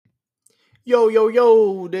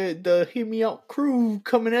Yo, the Hear Me Out crew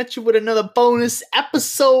coming at you with another bonus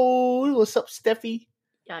episode. What's up, Steffi?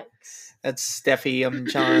 Yikes. That's Steffi. I'm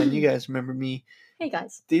John. You guys remember me. Hey,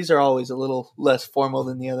 guys. These are always a little less formal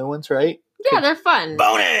than the other ones, right? Yeah, they're fun.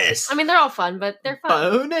 Bonus! I mean, they're all fun, but they're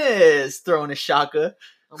fun. Bonus! Throwing a shaka.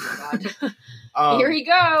 Oh, my God. Here he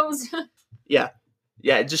goes. Yeah,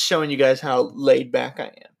 just showing you guys how laid back I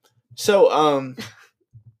am. So,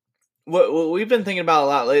 what we've been thinking about a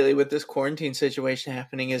lot lately with this quarantine situation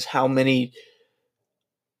happening is how many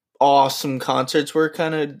awesome concerts we're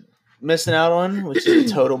kind of missing out on, which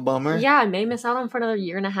is a total bummer. Yeah, I may miss out on for another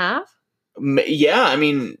year and a half. Yeah, I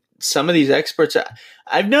mean, some of these experts,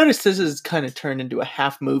 I've noticed this has kind of turned into a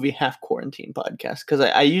half movie, half quarantine podcast, because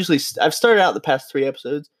I've started out the past 3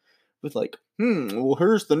 episodes with like, well,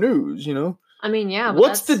 here's the news, you know? I mean, yeah. But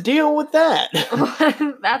what's the deal with that?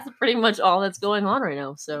 That's pretty much all that's going on right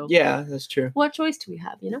now. So yeah, that's true. What choice do we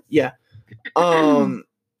have, you know? Yeah.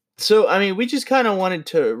 So, I mean, we just kind of wanted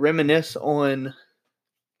to reminisce on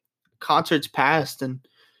concerts past and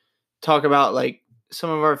talk about, like,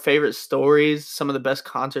 some of our favorite stories, some of the best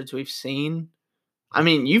concerts we've seen. I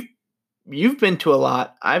mean, you've been to a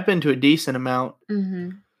lot. I've been to a decent amount.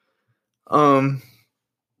 Mm-hmm.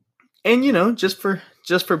 And, you know, just for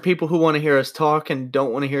people who want to hear us talk and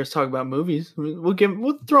don't want to hear us talk about movies, we'll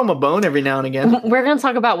throw them a bone every now and again. We're going to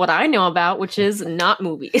talk about what I know about, which is not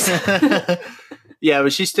movies. Yeah,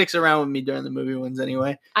 but she sticks around with me during the movie ones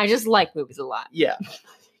anyway. I just like movies a lot. Yeah.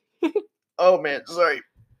 Oh, man, sorry.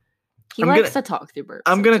 He likes to talk through burps.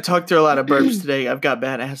 I'm going to talk through a lot of burps today. I've got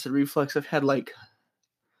bad acid reflux. I've had, like,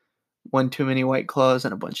 1 too many White Claws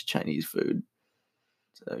and a bunch of Chinese food.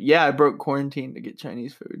 So, yeah, I broke quarantine to get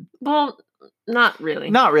Chinese food. Well, not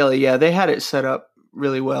really. Not really, yeah. They had it set up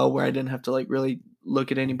really well where I didn't have to, like, really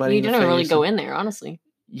look at anybody in the face. You didn't really go in there, honestly.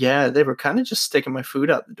 Yeah, they were kind of just sticking my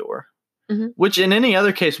food out the door. Mm-hmm. Which in any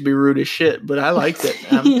other case would be rude as shit, but I liked it.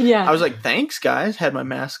 Yeah. I was like, thanks, guys. Had my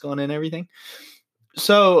mask on and everything.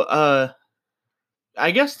 So,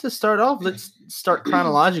 I guess to start off, let's start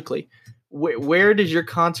chronologically. Where does your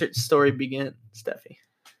concert story begin, Steffi?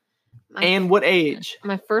 And what age?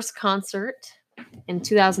 My first concert in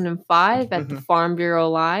 2005 at the Farm Bureau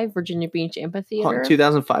Live, Virginia Beach Amphitheater.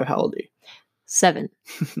 2005, how old are you? 7.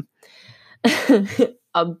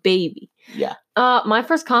 A baby. Yeah. My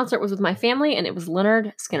first concert was with my family, and it was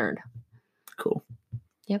Lynyrd Skynyrd. Cool.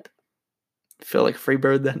 Yep. Feel like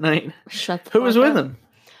Freebird that night. Shut the Who was fuck with up. him?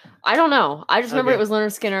 I don't know. I just remember it was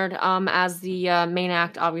Lynyrd Skynyrd as the main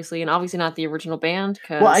act, obviously, and obviously not the original band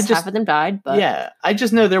because half of them died. But yeah, I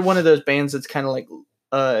just know they're one of those bands that's kind of like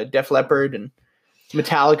Def Leppard and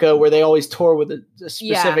Metallica, where they always tour with a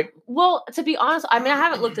specific. Yeah. Well, to be honest, I mean, I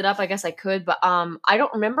haven't looked it up. I guess I could, but I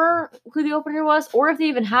don't remember who the opener was, or if they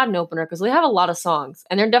even had an opener, because they have a lot of songs,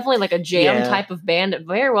 and they're definitely like a jam type of band. It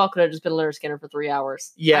very well could have just been Lynyrd Skynyrd for 3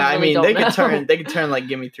 hours. Yeah, I mean, they could turn like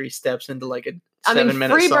 "Give Me 3 Steps" into like a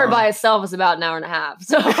 7-minute Freebird song. by itself is about an hour and a half.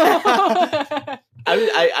 So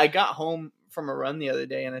I got home from a run the other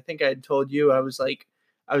day, and I think I had told you I was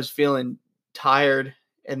feeling tired.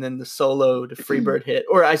 And then the solo to Freebird hit.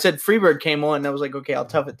 Or I said Freebird came on, and I was like, okay, I'll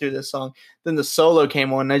tough it through this song. Then the solo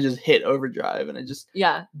came on, and I just hit overdrive, and I just...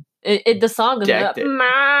 Yeah. The song is decked it.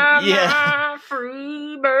 My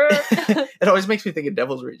Freebird. It always makes me think of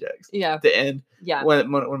Devil's Rejects. Yeah. The end. Yeah. One of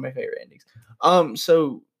my favorite endings.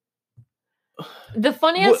 So... The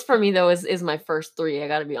funniest for me, though, is my first 3, I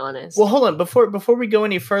gotta be honest. Well, hold on. Before we go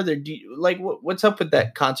any further, do you, like, what's up with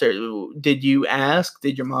that concert? Did you ask?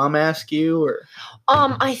 Did your mom ask you? Or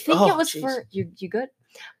I think it was for... You good?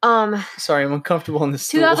 Sorry, I'm uncomfortable on this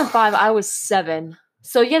 2005, I was 7.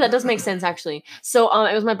 So, yeah, that does make sense, actually. So,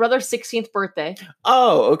 it was my brother's 16th birthday.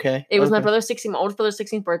 Oh, okay. It was my older brother's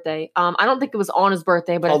 16th birthday. I don't think it was on his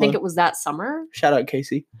birthday, but I think it was that summer. Shout out,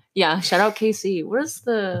 Casey. Yeah, shout out, Casey. What is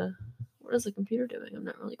the computer doing? I'm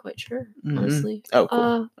not really quite sure, honestly. Oh, cool.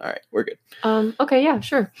 All right, we're good. Okay, yeah,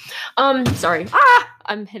 sure. Sorry.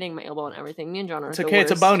 I'm hitting my elbow and everything. Me and John are. It's okay.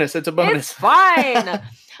 It's a bonus. It's fine.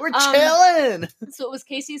 We're chilling. So it was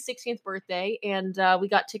Casey's 16th birthday, and we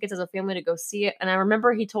got tickets as a family to go see it. And I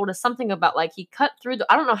remember he told us something about like he cut through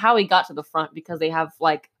I don't know how he got to the front because they have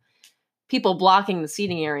like people blocking the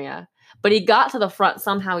seating area. But he got to the front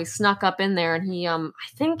somehow. He snuck up in there, and he, I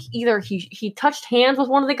think either he touched hands with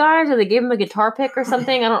one of the guys, or they gave him a guitar pick or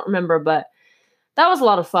something. I don't remember, but that was a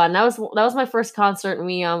lot of fun. That was my first concert, and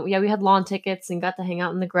we had lawn tickets and got to hang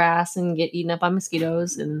out in the grass and get eaten up by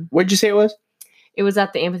mosquitoes. And where'd you say it was? It was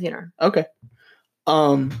at the amphitheater. Okay.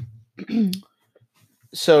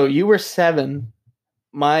 So you were 7.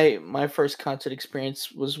 My first concert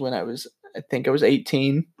experience was when I think I was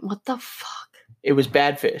 18. What the fuck? It was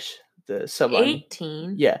Badfish. the Sublime.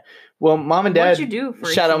 18. Yeah. Well, mom and dad. What'd you do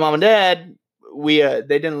for Shout out 18? mom and dad.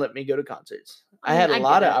 They didn't let me go to concerts. I had a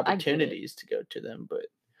lot of I get it. opportunities to go to them, but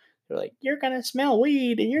they're like, "You're gonna smell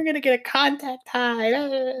weed and you're gonna get a contact high."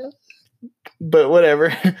 But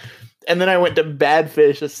whatever. And then I went to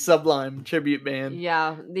Badfish, a Sublime tribute band.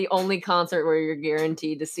 Yeah, the only concert where you're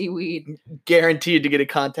guaranteed to see weed. Guaranteed to get a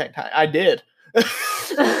contact high. I did.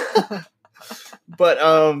 But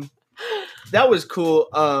that was cool.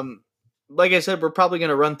 Like I said, we're probably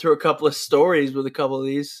gonna run through a couple of stories with a couple of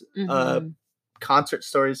these concert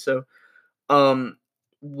stories. So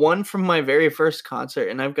one from my very first concert,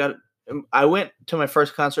 and I went to my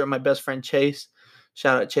first concert with my best friend Chase.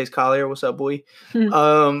 Shout out Chase Collier. What's up, boy?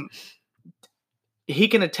 He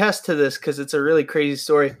can attest to this because it's a really crazy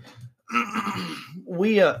story.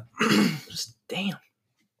 We damn,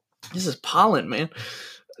 this is pollen, man.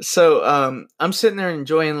 So I'm sitting there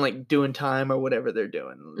enjoying like Doing Time or whatever they're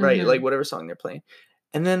doing, right? Like whatever song they're playing.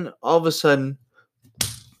 And then all of a sudden,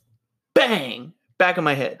 bang, back of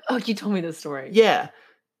my head. Oh, you told me this story. Yeah.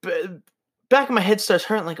 Back of my head starts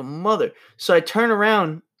hurting like a mother. So I turn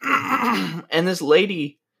around and this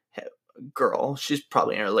girl, she's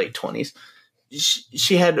probably in her late 20s.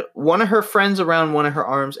 She had one of her friends around one of her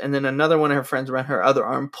arms and then another one of her friends around her other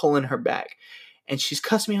arm pulling her back. And she's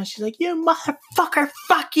cussing me out. She's like, "You motherfucker,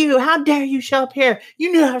 fuck you. How dare you show up here?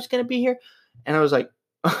 You knew I was going to be here." And I was like,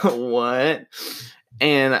 "What?"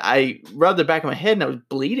 And I rubbed the back of my head and I was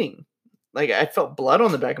bleeding. Like I felt blood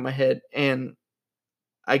on the back of my head. And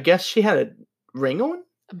I guess she had a ring on?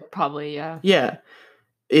 Probably, yeah. Yeah.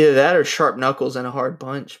 Either that or sharp knuckles and a hard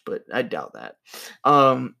punch, but I doubt that.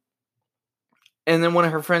 And then one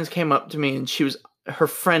of her friends came up to me and her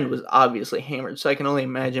friend was obviously hammered. So I can only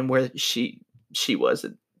imagine where she was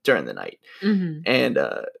during the night. And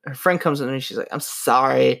her friend comes in and she's like, "I'm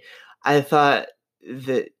sorry. I thought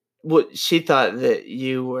that she thought that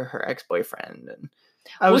you were her ex-boyfriend." And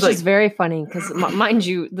I was Which is very funny because, mind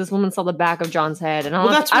you, this woman saw the back of John's head, and I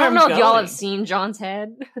don't know if y'all have seen John's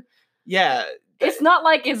head. Yeah, it's not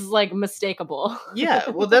like it's like mistakable. Yeah,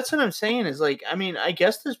 well, that's what I'm saying. Is like, I mean, I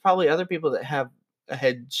guess there's probably other people that have a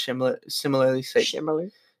head similarly shaped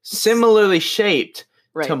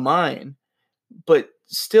right. to mine, but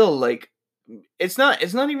still, like, it's not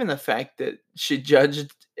even the fact that she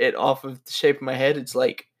judged it off of the shape of my head. It's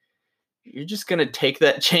like, you're just gonna take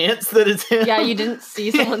that chance that it's him. Yeah, you didn't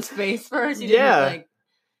see someone's face first. You didn't,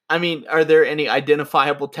 I mean, are there any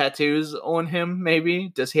identifiable tattoos on him, maybe?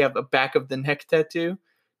 Does he have a back of the neck tattoo?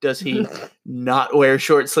 Does he not wear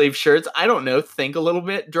short sleeve shirts? I don't know. Think a little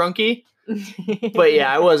bit, drunky. But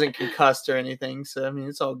yeah, I wasn't concussed or anything, so I mean,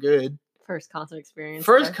 it's all good. First concert experience.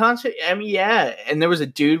 Concert, I mean, yeah. And there was a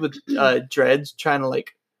dude with dreads trying to,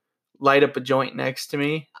 like, light up a joint next to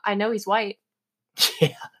me. I know he's white.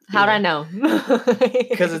 Yeah. How'd I know?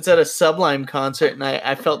 Because it's at a Sublime concert, and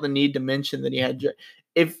I felt the need to mention that he had dreads.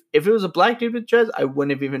 If it was a black dude with dreads, I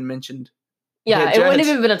wouldn't have even mentioned. Yeah, it wouldn't have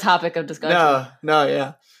even been a topic of discussion. No,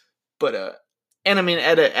 yeah. But and I mean,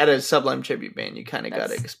 at a Sublime tribute band, you kind of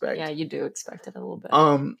gotta expect. Yeah, you do expect it a little bit.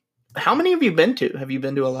 How many have you been to? Have you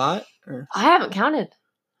been to a lot? Or? I haven't counted.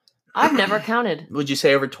 I've never counted. Would you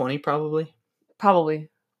say over 20? Probably. Probably.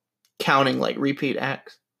 Counting like repeat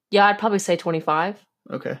acts. Yeah, I'd probably say 25.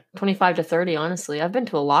 Okay. 25 to 30. Honestly, I've been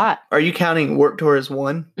to a lot. Are you counting Warped Tour as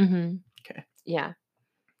one? Mm-hmm. Okay. Yeah.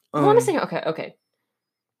 I want to say okay.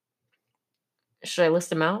 Should I list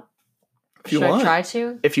them out? Should I try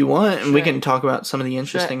to? If you want, and we can talk about some of the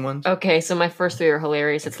interesting ones. Okay, so my first three are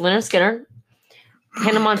hilarious. It's Lynyrd Skynyrd,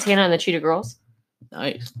 Hannah Montana and the Cheetah Girls.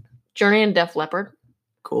 Nice. Journey and Def Leppard.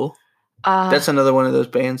 Cool. That's another one of those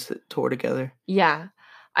bands that tour together. Yeah.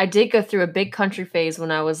 I did go through a big country phase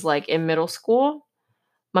when I was like in middle school.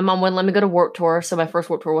 My mom wouldn't let me go to Warped Tour, so my first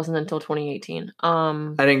Warped Tour wasn't until 2018.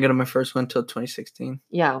 I didn't go to my first one until 2016.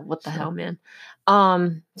 Yeah, what the hell, man?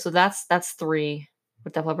 So that's three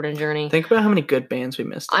with Def Leppard and Journey. Think about how many good bands we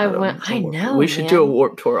missed. I know. We should do a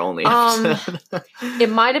Warped Tour only episode. It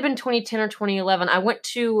might have been 2010 or 2011. I went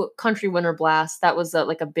to Country Winter Blast. That was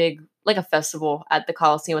like a big, like a festival at the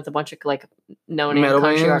Coliseum with a bunch of like no-name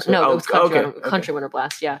country artists. No, it was Country Winter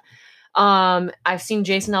Blast. Yeah. I've seen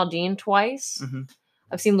Jason Aldean twice. Mm-hmm.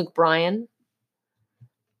 I've seen Luke Bryan.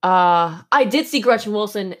 I did see Gretchen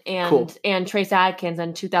Wilson and Trace Adkins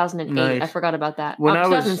in 2008. Nice. I forgot about that.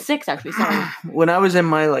 2006, actually. Sorry. When I was in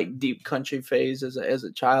my like deep country phase as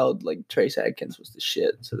a child, like Trace Adkins was the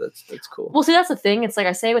shit. So that's cool. Well, see, that's the thing. It's like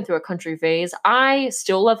I say, I went through a country phase. I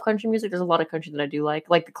still love country music. There's a lot of country that I do like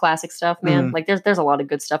the classic stuff, man. Mm-hmm. Like there's a lot of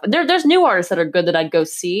good stuff. And there's new artists that are good that I'd go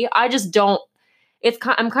see. I just don't.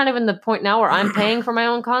 I'm kind of in the point now where I'm paying for my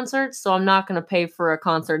own concerts, so I'm not going to pay for a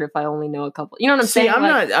concert if I only know a couple. You know what I'm See, saying?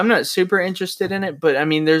 I'm not super interested in it, but I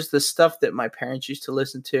mean, there's the stuff that my parents used to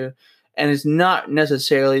listen to, and it's not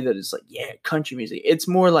necessarily that it's like, yeah, country music. It's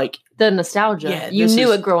more like the nostalgia. Yeah, you this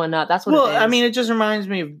knew is- it growing up. That's what well, it is. I mean, it just reminds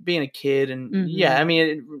me of being a kid, and yeah, I mean,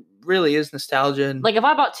 it really is nostalgia. And like if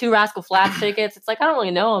I bought 2 Rascal Flatts tickets, it's like I don't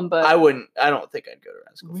really know them, but I don't think I'd go to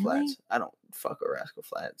Rascal Really? Flatts. I don't fuck with Rascal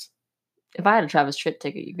Flats. if I had a Travis Tritt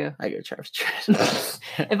ticket, you go. I go Travis Tritt.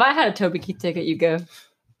 If I had a Toby Keith ticket, you go.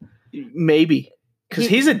 Maybe. Because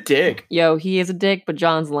he's a dick. Yo, he is a dick, but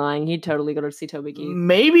John's lying. He'd totally go to see Toby Keith.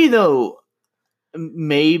 Maybe, though.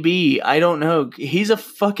 Maybe. I don't know. He's a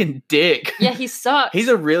fucking dick. Yeah, he sucks. He's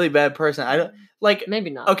a really bad person. I don't... Like... Maybe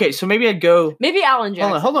not. Okay, so maybe I'd go... Maybe Alan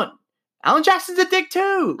Jackson. Hold on. Alan Jackson's a dick,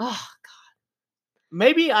 too. Oh, God.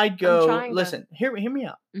 Maybe I'd go... trying to- Listen, hear me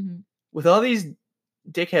out. Mhm. With all these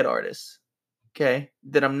dickhead artists, okay,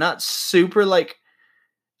 that I'm not super, like...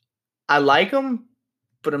 I like them,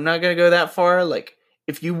 but I'm not going to go that far. Like,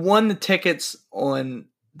 if you won the tickets on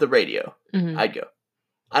the radio, Mhm. I'd go.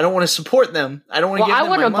 I don't want to support them. I don't want to Well, give I them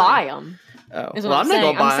my wouldn't money. buy them. Oh, Is well, what I'm I'm not saying.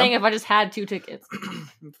 gonna buy I'm saying them. if I just had 2 tickets.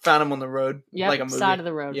 Found them on the road, Yep, like a movie. side of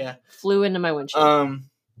the road. Yeah. Flew into my windshield.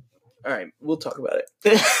 All right, we'll talk about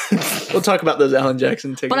it. We'll talk about those Alan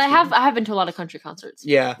Jackson tickets. but I have been to a lot of country concerts.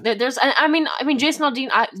 Yeah. There's I mean Jason Aldean,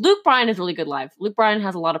 Luke Bryan is really good live. Luke Bryan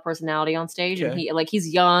has a lot of personality on stage, and Okay. he's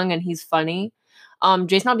young and he's funny.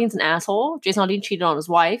 Jason Aldean's an asshole. Jason Aldean cheated on his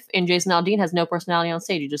wife, and Jason Aldean has no personality on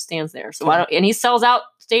stage. He just stands there. So and he sells out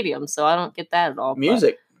stadiums, so I don't get that at all. but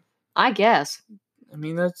Music. I guess. I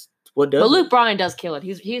mean, that's what does. But it. Luke Bryan does kill it.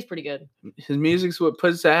 He's pretty good. His music's what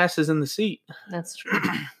puts asses in the seat. That's true.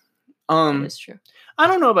 That is true. I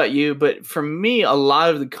don't know about you, but for me, a lot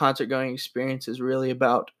of the concert going experience is really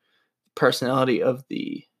about personality of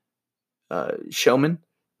the showman.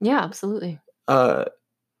 Yeah, absolutely.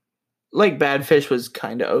 Like Bad Fish was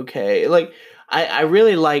kind of okay. Like I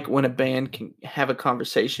really like when a band can have a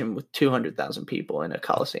conversation with 200,000 people in a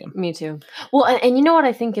coliseum. Me too. Well, and you know what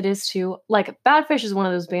I think it is too. Like Bad Fish is one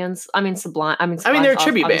of those bands. I mean, Sublime. I mean, I mean, they're a Sublime's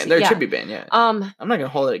tribute band. obviously- They're a yeah. tribute band. Yeah. I'm not gonna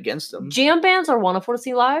hold it against them. Jam bands are wonderful to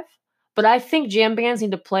see live, but I think jam bands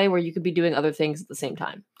need to play where you could be doing other things at the same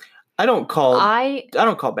time. I don't call I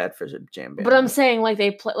Bad Fish a jam band. but I'm saying like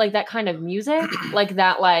they play like that kind of music, like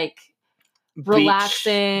that like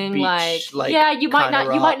relaxing, beach, like yeah, you might kinda not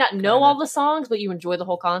rock, know kinda. all the songs, but you enjoy the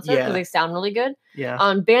whole concert because Yeah. they sound really good.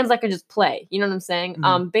 Yeah. Bands that can just play, you know what I'm saying?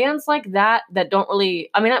 Mhm. Bands like that don't really,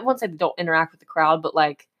 I mean, I won't say they don't interact with the crowd, but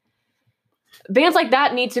like bands like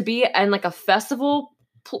that need to be in like a festival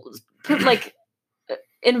like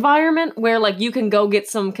environment where like you can go get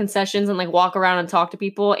some concessions and like walk around and talk to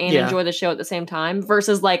people and Yeah. enjoy the show at the same time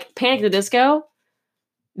versus like Panic at the Disco.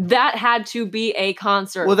 That had to be a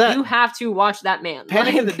concert. Well, you have to watch that man.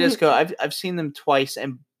 Panic at the Like, Disco. I've seen them twice,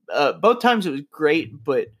 and both times it was great,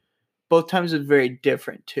 but both times it was very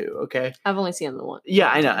different too. Okay. I've only seen them the one. Yeah,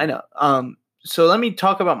 I know. So let me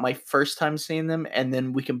talk about my first time seeing them, and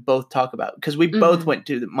then we can both talk about because we both Mhm. went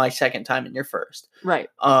to my second time and your first. Right.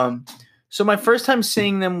 So my first time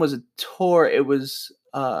seeing them was a tour. It was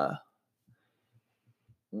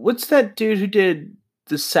what's that dude who did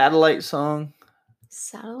the Satellite song?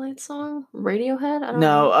 Satellite song? Radiohead? I don't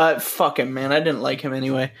No, know. fuck him, man. I didn't like him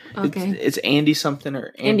anyway. Okay. It's Andy something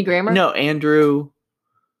or Andy Grammer? No, Andrew.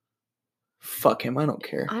 Fuck him. I don't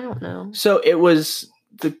care. I don't know. So it was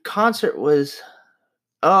the concert was.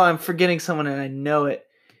 Oh, I'm forgetting someone and I know it.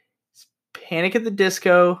 It's Panic at the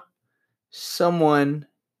Disco, someone,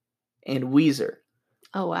 and Weezer.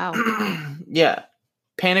 Oh wow. Yeah,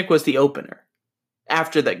 Panic was the opener.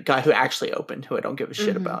 After that guy who actually opened, who I don't give a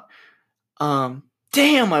shit Mhm. about.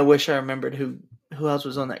 Damn, I wish I remembered who else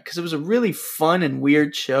was on that because it was a really fun and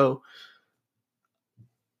weird show.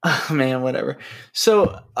 Oh, man, whatever.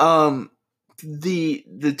 So,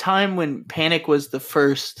 the time when Panic was the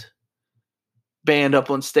first band up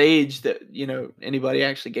on stage that anybody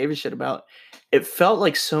actually gave a shit about, it felt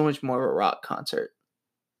like so much more of a rock concert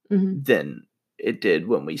Mhm. than it did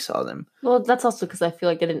when we saw them. Well, that's also because I feel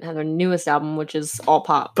like they didn't have their newest album, which is all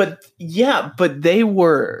pop. But they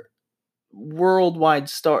were worldwide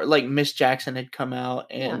star. Like Miss Jackson had come out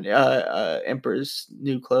and Emperor's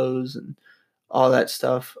New Clothes and all that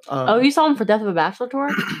stuff. Oh, you saw them for Death of a Bachelor tour?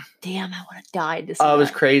 Damn, I would have died to see it was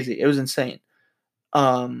that. crazy. It was insane.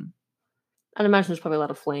 I'd imagine there's probably a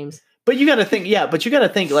lot of flames. But you got to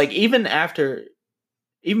think, like even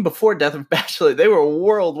before Death of a Bachelor, they were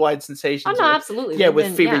worldwide sensations. Oh no, with- absolutely. Yeah, They've with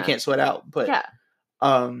been- Fever You yeah. Can't Sweat Out. But Yeah,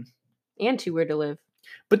 um, and Too Weird to Live.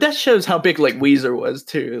 but that shows how big like Weezer was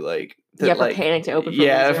too. Like Yeah, for Panic to open for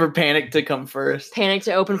Yeah, Weezer. for Panic to come first. Panic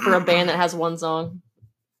to open for a band that has one song.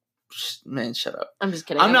 Man, shut up. I'm just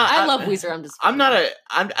kidding. I'm not- I I- love Weezer.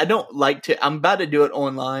 I don't like to. I'm about to do it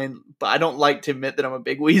online, but I don't like to admit that I'm a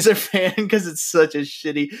big Weezer fan because it's such a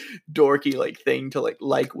shitty, dorky like thing to like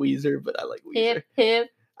Weezer. But I like Weezer. Hip hip.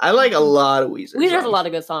 I like a lot of Weezer. Weezer has a songs. lot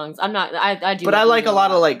of good songs. I'm not. I do. But I like Weezer a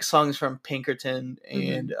lot of lot. like songs from Pinkerton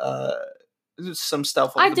and some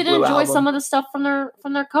stuff. I did enjoy some of the stuff from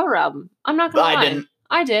their cover album. I'm not gonna lie.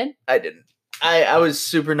 I did. I didn't. I was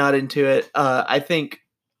super not into it. I think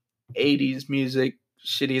 80s music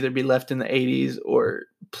should either be left in the 80s or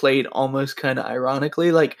played almost kind of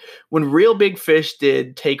ironically. Like when Real Big Fish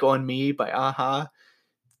did Take On Me by Aha,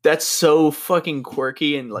 that's so fucking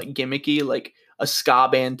quirky and like gimmicky, like a ska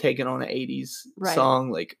band taking on an 80s song.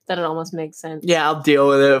 Like that it almost makes sense. Yeah, I'll deal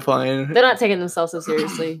with it, fine. They're not taking themselves so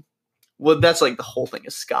seriously. Well, that's like the whole thing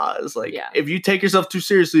of ska is like, Yeah. if you take yourself too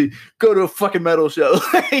seriously, go to a fucking metal show,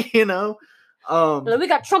 you know? We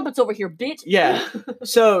got trumpets over here, bitch. Yeah.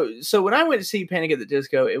 So when I went to see Panic at the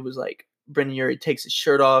Disco, it was like Brendan Urie takes his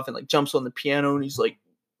shirt off and like jumps on the piano and he's like,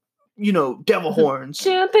 you know, devil horns.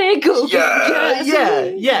 Champagne cocaine.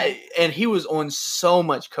 Yeah. And he was on so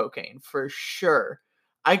much cocaine for sure.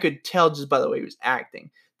 I could tell just by the way he was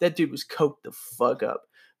acting. That dude was coked the fuck up.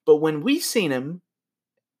 But when we seen him,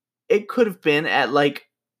 it could have been at like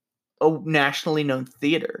a nationally known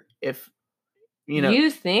theater. If you know, you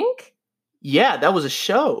think? Yeah, that was a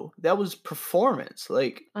show. That was performance.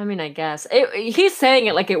 Like, I mean, I guess he's saying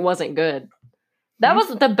it like it wasn't good. That was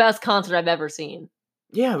the best concert I've ever seen.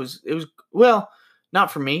 Yeah, it was. Well,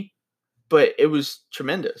 not for me, but it was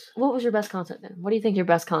tremendous. What was your best concert then? What do you think your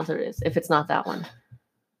best concert is? If it's not that one,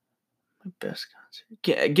 my best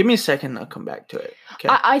concert. Give me a second. I'll come back to it. Okay.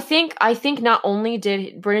 I think not only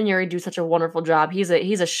did Brendan Urie do such a wonderful job, he's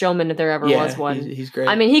a showman if there ever was one. He's great.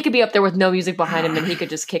 I mean, he could be up there with no music behind him and he could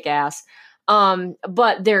just kick ass.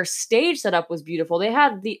 But their stage setup was beautiful. They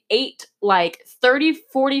had the 8 like 30,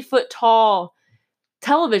 40 foot tall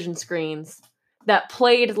television screens that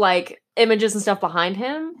played like images and stuff behind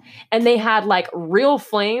him. And they had like real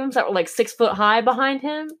flames that were like 6 foot high behind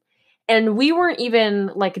him. And we weren't even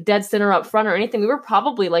like dead center up front or anything. We were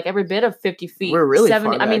probably like every bit of 50 feet. We're really 70.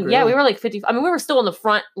 far back, I mean, really. yeah, we were like 50. I mean, we were still in the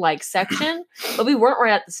front like section, but we weren't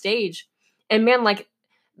right at the stage. And man, like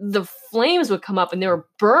the flames would come up and they were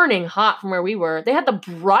burning hot from where we were. They had the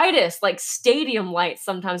brightest like stadium lights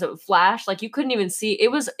sometimes that would flash. Like you couldn't even see.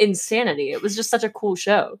 It was insanity. It was just such a cool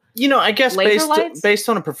show. You know, I guess Laser based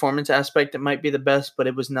on a performance aspect, it might be the best, but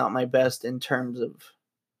it was not my best in terms of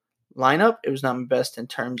lineup. It was not my best in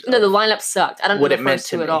terms of No, the lineup sucked. I don't know what the it meant first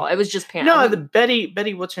to two at me. all. It was just Panic. No, the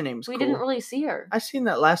Betty, what's her name? Was we cool. didn't really see her. I seen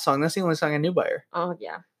that last song. That's the only song I knew by her. Oh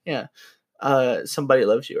yeah. Yeah. Somebody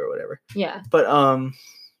Loves You or whatever. Yeah. But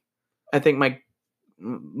I think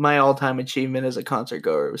my all-time achievement as a concert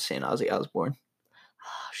goer was seeing Ozzy Osbourne.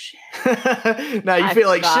 Oh shit. Now you I feel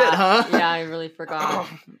like forgot. shit, huh? Yeah, I really forgot.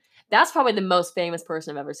 That's probably the most famous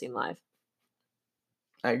person I've ever seen live.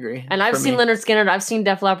 I agree. And I've For seen me. Leonard Skinner, I've seen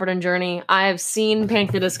Def Leppard and Journey, I have seen Panic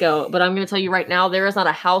at the Disco, but I'm going to tell you right now, there is not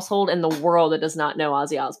a household in the world that does not know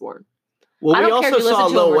Ozzy Osbourne. Well, I we don't care also if you saw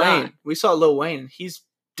listen to him Lil or not. Wayne. We saw Lil Wayne. He's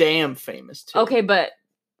damn famous too. Okay, but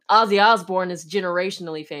Ozzy Osbourne is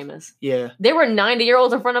generationally famous. Yeah. There were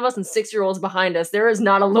 90-year-olds in front of us and 6-year-olds behind us. There is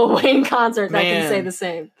not a Lil Wayne concert that can say Man. the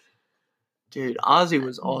same. Dude, Ozzy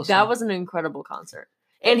was awesome. That was an incredible concert.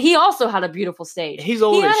 And he also had a beautiful stage. He's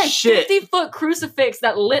old He had as a shit. 50-foot crucifix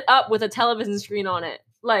that lit up with a television screen on it.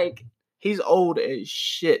 Like, He's old as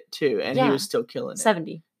shit too, and he Yeah. was still killing it.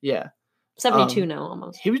 70. Yeah. 72 now,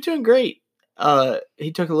 almost. He was doing great.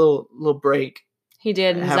 He took a little break. He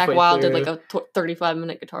did, and Zach halfway Wilde did through. like a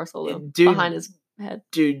 35-minute guitar solo Dude. behind his head.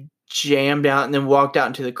 Dude jammed out and then walked out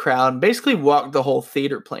into the crowd and basically walked the whole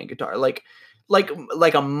theater playing guitar. Like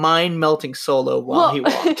a mind-melting solo while he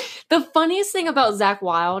walked. The funniest thing about Zach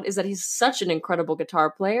Wilde is that he's such an incredible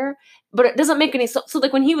guitar player, but it doesn't make any sense. So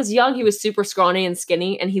like when he was young, he was super scrawny and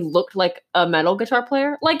skinny, and he looked like a metal guitar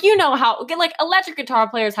player. Like, you know how like electric guitar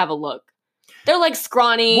players have a look. They're like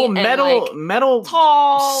scrawny Well, and metal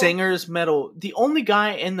tall singers, the only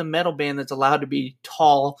guy in the metal band that's allowed to be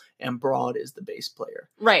tall and broad is the bass player.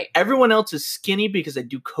 Right. Everyone else is skinny because they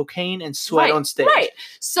do cocaine and sweat Right, on stage. Right.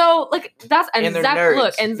 So like that's And they're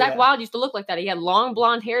nerds, Zach yeah. Wilde used to look like that. He had long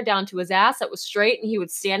blonde hair down to his ass that was straight, and he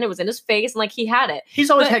would stand. It was in his face, and like he had it.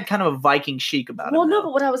 He's always But- had kind of a Viking chic about Well, him. no, though.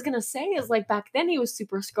 but what I was gonna say is like back then he was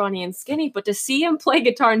super scrawny and skinny, but to see him play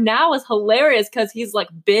guitar now is hilarious because he's like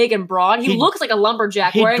big and broad. He He- looks like a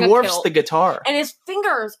lumberjack he wearing a dwarfs kilt, the guitar. and his fingers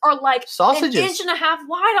fingers are like Sausages. an inch and a half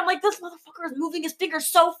wide. I'm like, this motherfucker is moving his fingers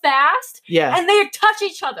so fast, Yeah. and they touch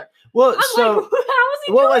each other. Well, I'm so like, how is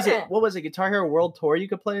he what doing was it? What was it? Guitar Hero World Tour you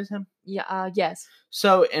could play as him? Yeah. Yes.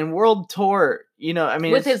 So in World Tour, you know, I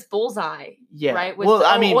mean, With his bullseye. yeah. Right. Well,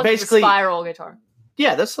 I mean, what's the basically, spiral guitar.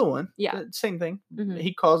 yeah, that's the one. Yeah. Same thing. Mhm.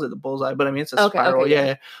 He calls it the bullseye, but I mean, it's a Okay, spiral.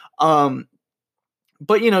 okay, Yeah.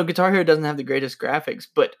 But you know, Guitar Hero doesn't have the greatest graphics,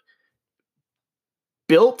 but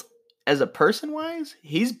built as a person wise,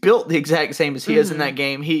 he's built the exact same as he is in that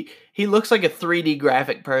game. He looks like a 3D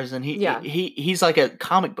graphic person. He's like a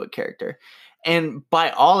comic book character. And by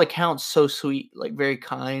all accounts, so sweet, like very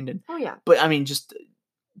kind. And Oh yeah. but I mean, just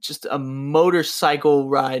a motorcycle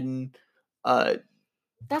riding.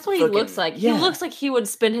 That's what he fucking- looks like. yeah. He looks like he would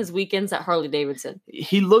spend his weekends at Harley Davidson.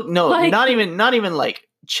 He looked Like- not even like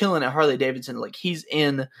chilling at Harley Davidson. Like he's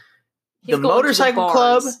in He's the going to motorcycle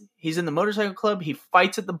club. bars. He's in the motorcycle club. He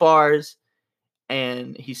fights at the bars,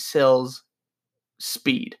 and he sells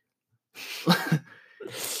speed.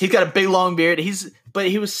 He's got a big long beard. But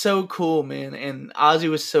he was so cool, man. And Ozzy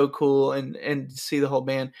was so cool, and to see the whole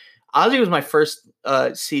band. Ozzy was my first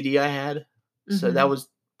CD I had, so that Mhm. was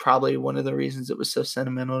probably one of the reasons it was so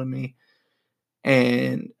sentimental to me.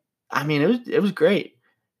 And I mean, it was great.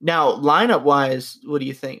 Now, lineup wise, what do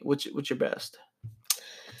you think? What's your best?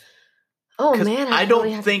 Oh 'Cause man, I really don't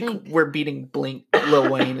have to think we're beating Blink, Lil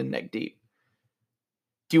Wayne, and Neck Deep.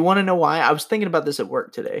 Do you want to know why? I was thinking about this at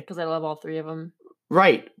work today. because I love all three of them.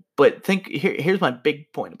 Right, but here's my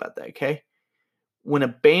big point about that. Okay, when a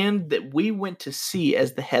band that we went to see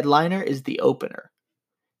as the headliner is the opener,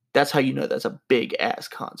 that's how you know that's a big ass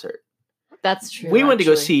concert. That's true. We went to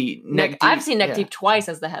go actually. see Neck Deep. I've seen Neck yeah. Deep twice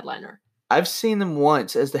as the headliner. I've seen them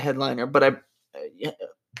once as the headliner, but I'm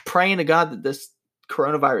praying to God that this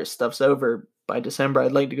coronavirus stuff's over by December.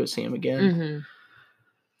 I'd like to go see him again. Mm-hmm.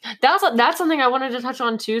 That's something I wanted to touch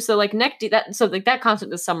on too. So like Neck Deep, that concert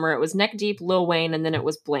this summer, it was Neck Deep, Lil Wayne, and then it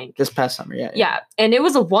was Blink. This past summer, yeah. Yeah, and it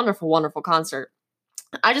was a wonderful, wonderful concert.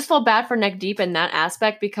 I just felt bad for Neck Deep in that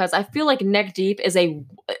aspect because I feel like Neck Deep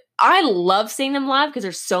I love seeing them live because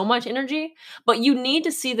there's so much energy, but you need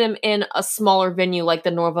to see them in a smaller venue like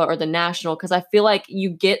the Norva or the National because I feel like you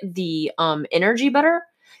get the energy better.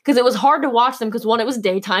 Because it was hard to watch them because one, it was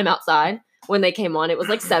daytime outside when they came on. It was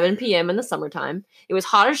like 7 p.m. in the summertime. It was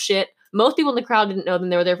hot as shit. Most people in the crowd didn't know them.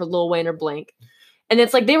 They were there for Lil Wayne or Blink. And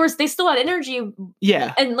it's like they still had energy.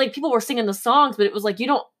 Yeah. And like people were singing the songs, but it was like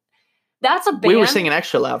that's a band. We were singing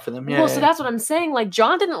extra loud for them. Yeah. Well, so that's what I'm saying. Like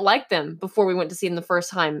John didn't like them before we went to see them the first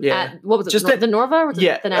time. Yeah. At, what was it? Just the Norva or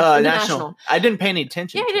the National. I didn't pay any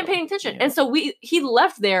attention. Yeah, he didn't pay any attention. Yeah. And so he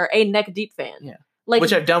left there a Neck Deep fan. Yeah. Like,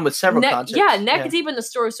 which I've done with several concerts. Yeah, Neck Deep and The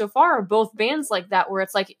Story So Far are both bands like that where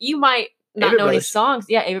it's like you might not Avett know any Brothers. songs.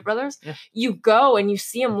 Yeah, Avett Brothers. Yeah. You go and you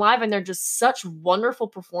see them live and they're just such wonderful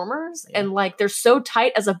performers. Yeah. And like they're so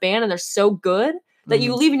tight as a band and they're so good that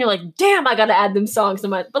you leave and you're like, damn, I got to add them songs to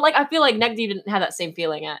my. But like I feel like Neck Deep didn't have that same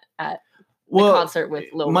feeling at the concert with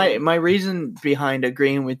Lil Wayne. My reason behind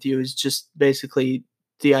agreeing with you is just basically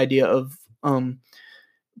the idea of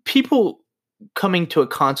people coming to a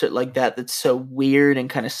concert like that's so weird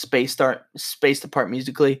and kind of spaced apart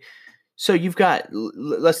musically. So you've got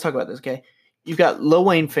let's talk about this, okay? You've got Lil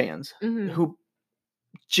Wayne fans Mhm. who,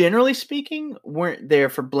 generally speaking, weren't there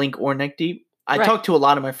for Blink or Neck Deep. I Right. talked to a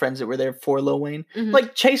lot of my friends that were there for Lil Wayne. Mhm.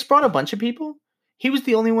 Like Chase brought a bunch of people. He was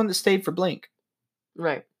the only one that stayed for Blink.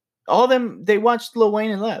 Right. All of them, they watched Lil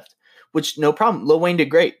Wayne and left, which no problem. Lil Wayne did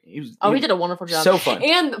great. He He did a wonderful job. So fun.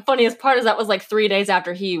 And the funniest part is that was like 3 days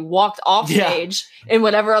after he walked off Yeah. stage in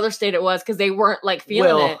whatever other state it was because they weren't like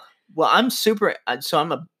feeling it. Well, I'm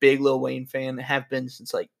I'm a big Lil Wayne fan. Have been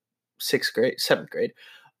since like 7th grade.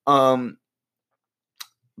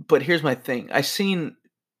 But here's my thing. I seen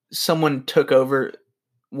someone took over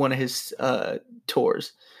one of his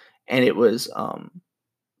tours, and it was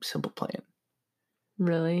Simple Plan.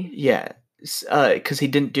 Really? Yeah, because he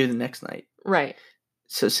didn't do the next night, Right.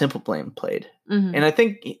 so Simple Plan played, Mhm. and I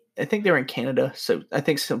think they were in Canada, so I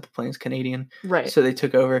think Simple Plan's Canadian, Right. so they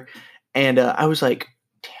took over, and I was like,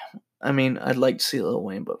 damn. I mean, I'd like to see Lil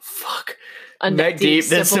Wayne, but fuck. A Neck Deep,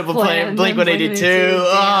 then Simple Plan, Blink-182.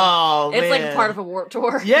 Oh, It's like man. part of a Warped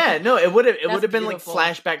Tour. Yeah, no, it would have That's been beautiful.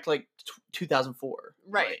 like flashback to like 2004.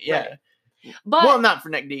 Right, Yeah. But Well, not for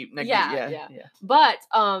Neck Deep. Yeah, Yeah. But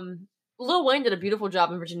Lil Wayne did a beautiful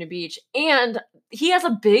job in Virginia Beach, and he has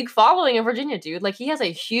a big following in Virginia, dude. Like he has a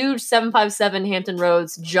huge 757 Hampton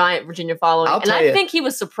Roads giant Virginia following, I'll and tell I ya. think he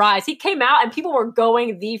was surprised. He came out and people were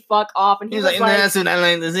going the fuck off, and he He's was like, like, that's what I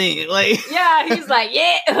like to see. Like, yeah, he's like,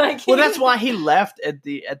 yeah. Like, well, that's why he left at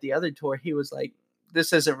the other tour. He was like,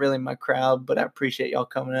 this isn't really my crowd, but I appreciate y'all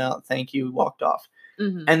coming out. Thank you. Walked off.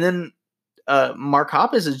 Mhm. And then Mark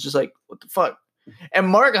Hoppus is just like, what the fuck? And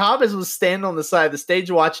Mark Hoppus was standing on the side of the stage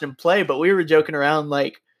watching him play, but we were joking around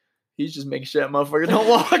like, he's just making sure that motherfucker don't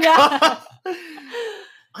walk off.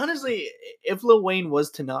 Honestly, if Lil Wayne was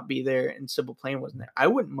to not be there and Simple Plan wasn't there, I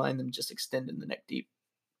wouldn't mind them just extending the Neck Deep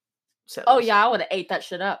set. Oh yeah, I would have ate that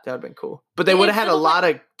shit up. That would have been cool. But they Yeah, would have had a Simple lot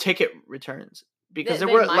of ticket returns because They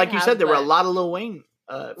there were, might like you have, said, there were a but- lot of Lil Wayne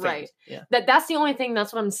fans. Right. Yeah. That's the only thing.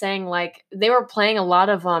 That's what I'm saying. Like they were playing a lot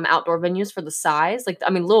of outdoor venues for the size. Like I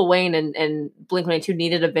mean, Lil Wayne and Blink-182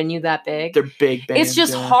 needed a venue that big. They're big bands. It's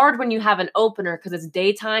just yeah. hard when you have an opener because it's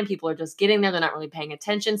daytime. People are just getting there. They're not really paying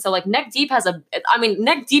attention. So like Neck Deep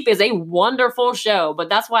Neck Deep is a wonderful show, but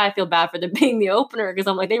that's why I feel bad for them being the opener because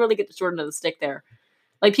I'm like, they really get the short end of the stick there.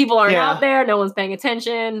 Like people aren't Yeah. out there. No one's paying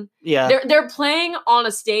attention. Yeah. They're playing on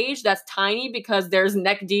a stage that's tiny because there's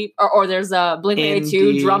Neck Deep or there's Blink-182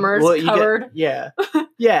 Indie. drummers Well, you get- covered. yeah.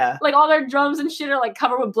 Yeah. Like all their drums and shit are like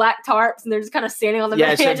covered with black tarps and they're just kind of standing on the Yeah,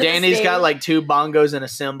 edge so of the Danny's got stage. like 2 bongos and a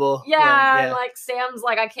cymbal. Yeah, and like Sam's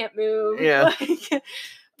like, I can't move. Yeah. Like,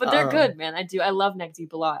 but they're good, man. I love Neck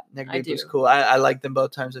Deep a lot. Neck I Deep do. was cool. I like them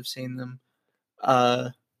both times I've seen them.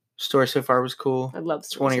 Story So Far was cool. I love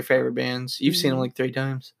It's one of your favorite bands. You've seen them Mhm. like 3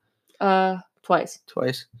 times. Twice.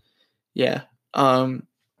 Yeah. I'd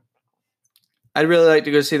really like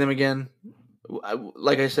to go see them again.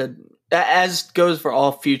 Like I said, as goes for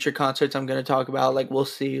all future concerts I'm going to talk about, like we'll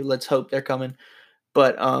see. Let's hope they're coming.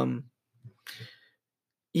 But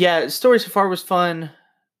yeah, Story So Far was fun.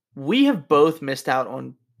 We have both missed out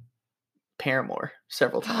on Paramore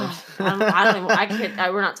several times.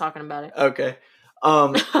 We're not talking about it. Okay.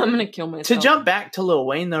 I'm gonna kill myself. To jump back to Lil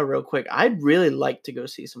Wayne though, real quick, I'd really like to go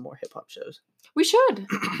see some more hip hop shows. We should.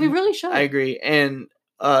 We really should. I agree, and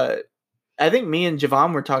I think me and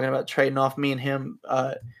Javon were talking about trading off. Me and him,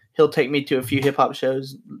 he'll take me to a few hip hop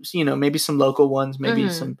shows. You know, maybe some local ones, maybe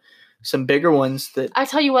some bigger ones. That I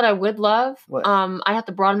tell you what, I would love. What? I had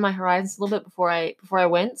to broaden my horizons a little bit before I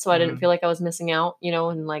went, so I didn't Mhm. feel like I was missing out, you know,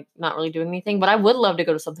 and like not really doing anything. But I would love to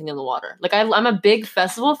go to something in the water. Like I'm a big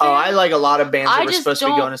festival fan. Oh, I like a lot of bands I that were just supposed to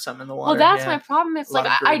be don't- going to something in the water. Well, that's yeah. my problem. It's A lot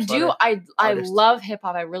like of I groups, do. lot of I artists. love hip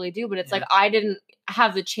hop. I really do. But it's Yeah. like I didn't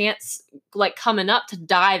have the chance like coming up to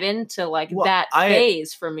dive into like Well, that I-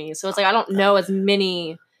 phase for me. So it's like I don't know as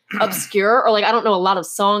many obscure or like I don't know a lot of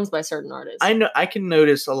songs by certain artists. I know I can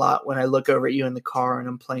notice a lot when I look over at you in the car and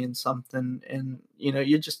I'm playing something, and you know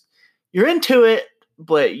you're into it,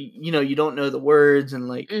 but you know you don't know the words and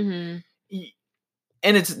like. Mm-hmm.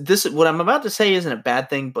 And it's this what I'm about to say isn't a bad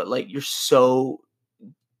thing, but like you're so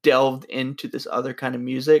delved into this other kind of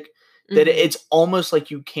music that it's almost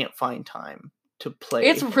like you can't find time to play.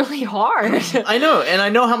 It's really hard. I know, and I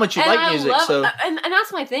know how much you And like I music. love- So and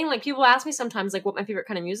that's my thing. Like people ask me sometimes like what my favorite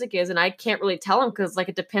kind of music is, and I can't really tell them because like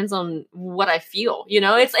it depends on what I feel. You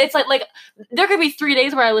know, it's like there could be 3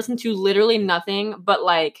 days where I listen to literally nothing but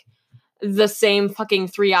like the same fucking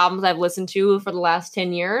 3 albums I've listened to for the last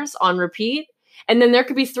 10 years on repeat. And then there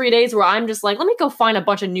could be 3 days where I'm just like, let me go find a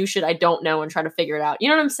bunch of new shit I don't know and try to figure it out. You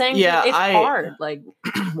know what I'm saying? Yeah, it's hard. Like,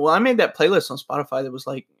 well, I made that playlist on Spotify that was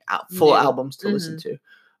like full New. albums to listen to.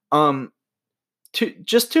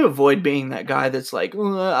 To avoid being that guy that's like,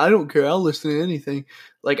 well, I don't care, I'll listen to anything.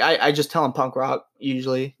 Like I just tell him punk rock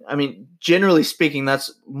usually. I mean, generally speaking,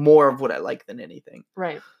 that's more of what I like than anything.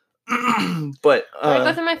 right. But I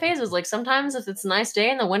go through my phases. Like sometimes if it's a nice day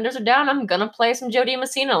and the windows are down, I'm gonna play some Joe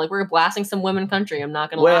DiMassino. Like we're blasting some women country. I'm not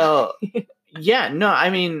gonna lie. well, yeah, no, I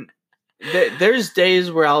mean, there's days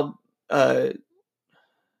where I'll.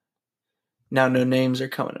 Now no names are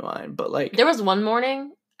coming to mind, but like There was one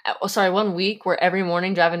week where every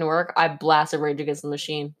morning driving to work, I blasted Rage Against the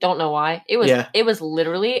Machine. Don't know why. It was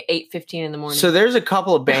literally 8:15 in the morning. so there's a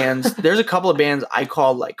couple of bands. There's a couple of bands I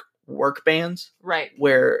call like work bands. right.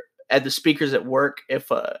 Where at the speakers at work, if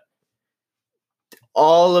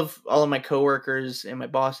all of my coworkers and my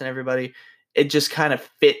boss and everybody, it just kind of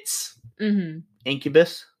fits Mm-hmm.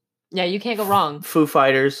 Incubus, Yeah, you can't go wrong. Foo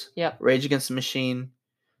Fighters, Yep. Rage Against the Machine.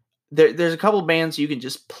 There's a couple bands you can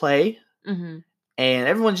just play, Mm-hmm. and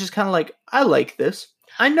everyone's just kind of like, I like this,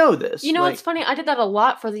 I know this. You know like, what's funny? I did that a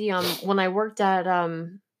lot for the when I worked at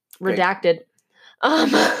Redacted.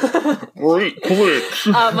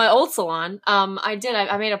 My old salon.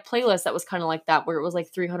 I made a playlist that was kind of like that, where it was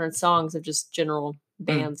like 300 songs of just general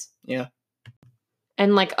bands. yeah.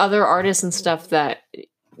 And like other artists and stuff that,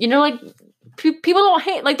 you know, like people don't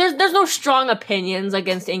hate. Like there's no strong opinions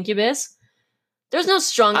against Incubus. There's no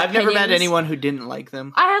strong. I've never met opinions. anyone who didn't like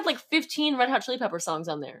them. I had like 15 Red Hot Chili Pepper songs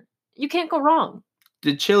on there. You can't go wrong.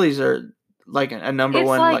 The Chili's are like a number It's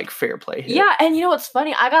one like- like fair play hit. Yeah, and you know what's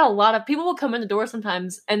funny? I got a lot of people will come in the door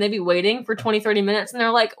sometimes and they'd be waiting for 20, 30 minutes and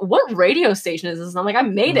they're like, what radio station is this? And I'm like, I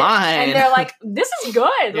made it. Mine. And they're like, this is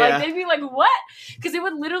good. Yeah. Like, they'd be like, what? Because it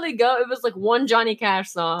would literally go, it was like one Johnny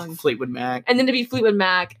Cash song, Fleetwood Mac, and then it'd be Fleetwood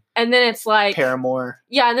Mac. And then it's like, Paramore.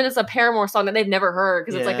 yeah, and then it's a Paramore song that they've never heard.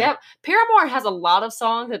 Because it's like, Yeah. yeah, Paramore has a lot of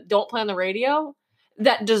songs that don't play on the radio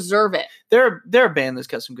that deserve it. They're a band that's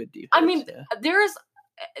got some good deep. I mean, yeah.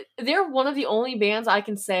 they're one of the only bands I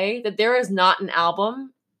can say that there is not an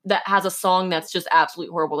album that has a song that's just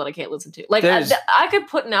absolutely horrible that I can't listen to. Like I could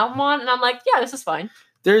put an album on and I'm like, yeah, this is fine.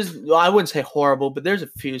 I wouldn't say horrible, but there's a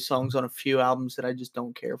few songs on a few albums that I just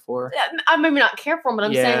don't care for. I maybe not care for them, but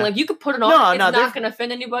I'm Yeah. saying like you could put it on. No, It's no, not going to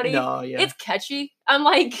offend anybody. No, yeah. It's catchy. I'm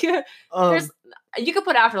like, there's you could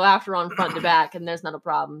put After Laughter on front to back and there's not a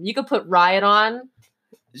problem. You could put Riot on.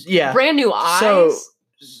 Yeah. Brand New Eyes.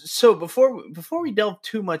 So before we delve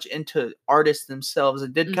too much into artists themselves, I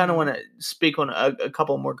did kind of want to speak on a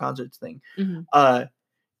couple more concerts thing. Mhm.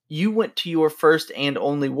 You went to your first and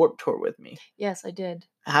only Warped Tour with me. Yes, I did.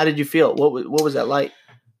 How did you feel? What was that like?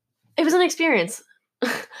 It was an experience.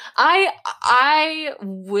 I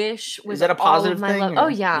wish with Is that a all of positive my thing, love. or- Oh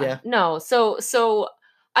yeah. yeah. No. So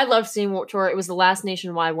I loved seeing Warped Tour. It was the last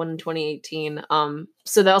nationwide one in 2018.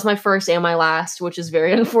 So that was my first and my last, which is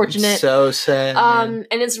very unfortunate. So sad. man.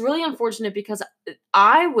 And it's really unfortunate because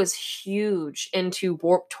I was huge into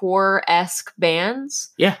Warped Tour-esque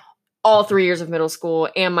bands. Yeah. All 3 years of middle school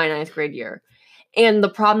and my 9th grade year. And the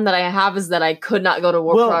problem that I have is that I could not go to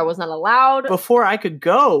Warped Tour. I was not allowed. Before I could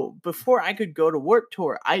go to Warped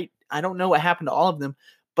Tour, I don't know what happened to all of them,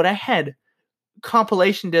 but I had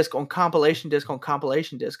compilation disc on compilation disc on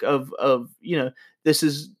compilation disc of this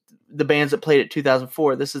is the bands that played at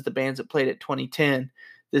 2004, this is the bands that played at 2010,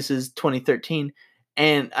 this is 2013,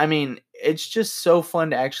 and I mean it's just so fun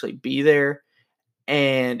to actually be there.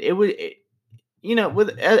 And it was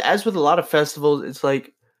with a lot of festivals, it's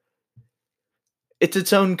like it's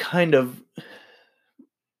its own kind of,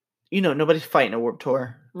 nobody's fighting a Warped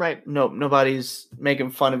Tour, right. nobody's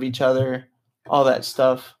making fun of each other, all that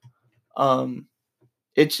stuff.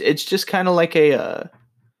 It's just kind of like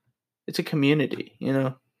it's a community,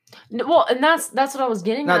 Well, and that's what I was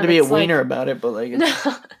getting Not at. to be a It's like- wiener about it, but like,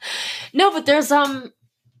 no, but there's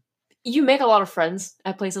you make a lot of friends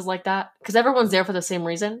at places like that because everyone's there for the same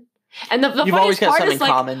reason. And the you've always funniest got part something is like,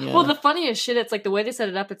 common. Yeah. well, the funniest shit, it's like the way they set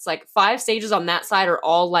it up. It's like 5 stages on that side are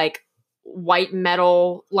all like white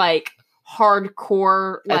metal, like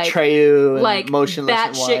hardcore, like Atreyu, and like Motionless that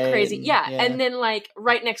and shit White, crazy. Yeah. And then like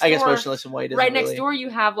right next I door, guess Motionless and White. right next door, you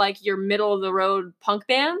have like your middle of the road punk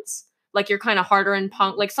bands, like you're kind of harder in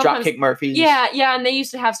punk, like sometimes. Dropkick Murphys. Yeah, and they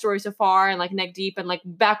used to have Story So Far and like Neck Deep and like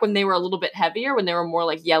back when they were a little bit heavier, when they were more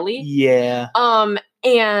like yelly. Yeah.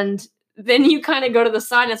 And then you kind of go to the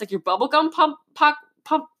side and it's like your bubblegum pump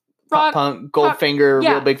rock. Punk, Goldfinger,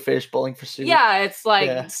 yeah. Real Big Fish, Bowling for Soup. Yeah, it's like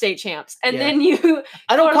Yeah. state champs. And Yeah. then you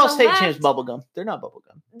I don't go to call the State left. Champs bubblegum. They're not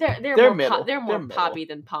bubblegum. they're They're more middle. they're more They're middle. poppy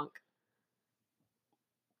than punk.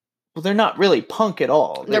 Well, they're not really punk at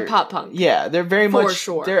all. They're pop punk. Yeah, they're very For much.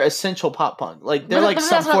 sure. They're essential pop punk. Like they're But like that's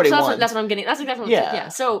Sum what- 41. That's what I'm getting. That's exactly what I'm saying. Yeah. Yeah.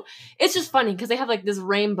 So it's just funny because they have like this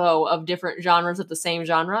rainbow of different genres of the same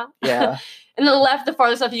genre. Yeah. And the left, the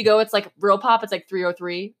farthest left you go, it's like real pop. It's like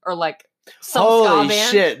 303 or like some ska Holy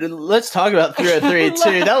band. shit! Let's talk about 303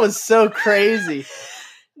 too. That was so crazy.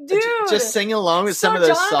 Dude, Just singing along with so some of those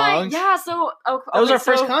John and I- songs. yeah. So That was okay, our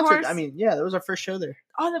first so of concert. course- I mean, yeah, that was our first show there.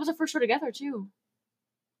 oh, that was our first show together too.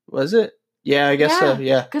 Was it? Yeah, I guess so.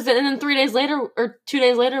 Yeah. Because then 3 days later or 2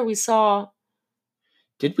 days later we saw.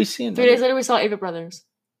 Did we see him? 3 days later we saw Avett Brothers.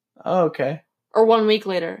 Oh, okay. Or 1 week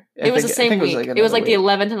later. I It was the think- I same think week. it was like It was another like the week.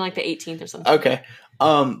 11th and like the 18th or something. Okay.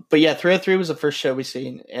 But yeah, 303 was the first show we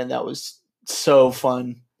seen, and that was so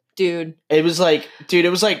fun. Dude. It was like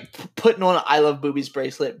putting on an I Love Boobies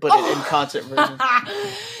bracelet, but in concert version.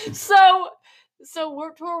 So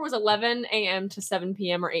Warped Tour was 11 a.m. to 7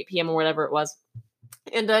 p.m. or 8 p.m. or whatever it was.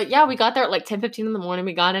 And yeah, we got there at like 10:15 in the morning.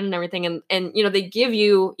 We got in and everything. And they give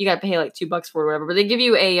you got to pay like $2 for it or whatever, but they give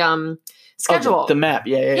you a schedule. Oh, the map.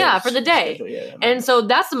 Yeah. Yeah, for the day. Schedule, yeah. And so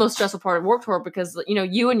that's the most stressful part of Warped Tour because,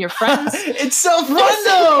 you and your friends. It's so fun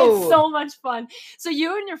though. It's so much fun. So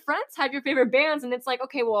you and your friends have your favorite bands, and it's like,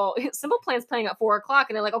 okay, well, Simple Plan's playing at 4:00,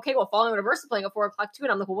 and they're like, okay, well, Falling Reverse is playing at 4:00 too,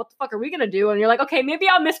 and I'm like, well, what the fuck are we gonna do? And you're like, okay, maybe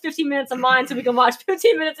I'll miss 15 minutes of mine so we can watch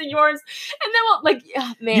 15 minutes of yours, and then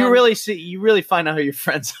we'll man, You really find out who your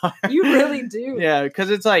friends are. you really do. Yeah, because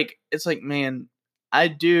it's like, man, I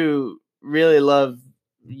do really love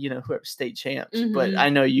whoever state champs. But Mhm. I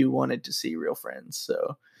know you wanted to see Real Friends,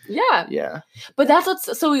 so Yeah. yeah. But that's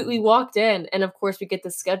what's so we walked in, and of course we get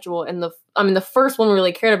the schedule, and the first one we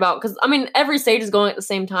really cared about, because every stage is going at the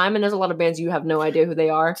same time, and there's a lot of bands you have no idea who they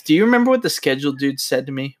are. Do you remember what the schedule dude said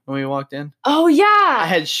to me when we walked in? Oh yeah, I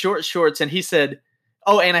had short shorts, and he said,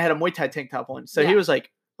 "Oh, and I had a Muay Thai tank top on." So he Yeah. was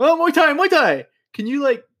like, "Oh, Muay Thai, can you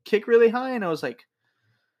like kick really high?" And I was like,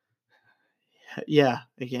 "Yeah,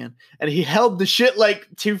 again." And he held the shit like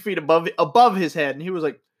 2 feet above his head, and he was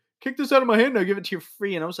like, "Kick this out of my hand, and I'll give it to you for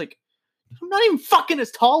free." And I was like, "I'm not even fucking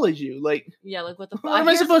as tall as you. Like, yeah, like what the what am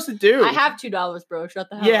I supposed to do?" I have $2, bro. Shut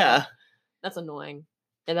the hell Yeah, up. That's annoying.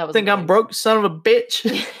 Yeah, that was. think I'm annoying. broke, son of a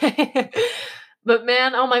bitch. But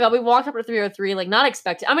man, oh my god, we walked up to 303, like not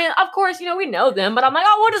expecting. Of course, we know them, but I'm like,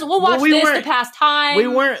 oh, we'll watch we this to weren't- pass time. We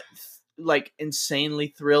weren't like insanely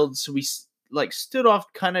thrilled, so we like stood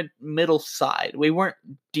off kind of middle side. We weren't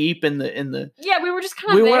deep in the. Yeah, we were just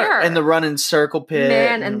kind of We there. weren't in the running circle pit.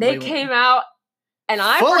 Man, and they we came out, and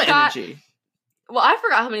I full forgot. energy. Well, I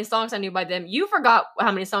forgot how many songs I knew by them. You forgot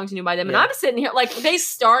how many songs you knew by them, and Yeah. I'm sitting here like they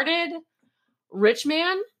started "Rich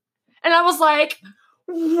Man," and I was like,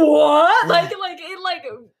 "What?"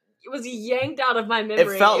 It was yanked out of my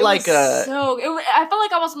memory. felt was like a- I felt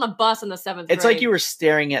like I was on the bus in the 7th grade. It's like you were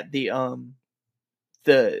staring at the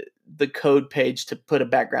code page to put a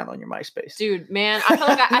background on your MySpace. Dude, man, I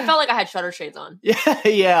felt like I had shutter shades on.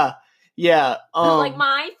 Yeah. Like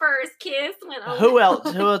my first kiss went over. Who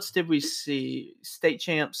else did we see? State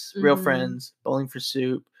champs, Real Mhm. Friends, Bowling for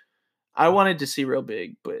Soup. I wanted to see Real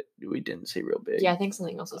Big, but we didn't see Real Big. Yeah, I think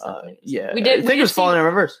something else was happening. Yeah, we did. I think it was Falling in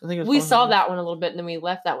Reverse. I think it was. We Falling in saw Reverse. that one a little bit, and then we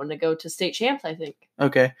left that one to go to State Champs, I think.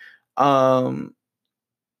 Okay.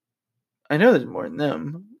 I know there's more than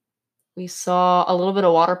them. We saw a little bit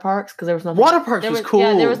of Water Parks because there was nothing. Water Parks was cool.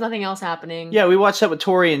 Yeah, there was nothing else happening. Yeah, we watched that with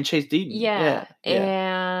Tori and Chase Deaton. Yeah.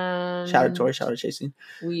 And shout out Tori, shout out Chase Deaton.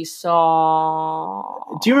 We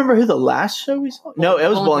saw. Do you remember who the last show we saw? No, it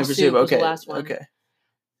was Bowling for Soup. was the Okay, last one. okay.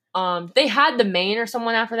 They had the Maine or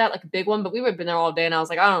someone after that, like a big one, but we would have been there all day, and I was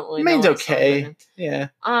like, I don't really know. Maine's what song okay. they're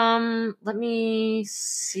Yeah. in. Let me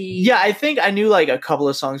see. Yeah, I think I knew like a couple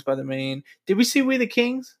of songs by the Maine. Did we see We the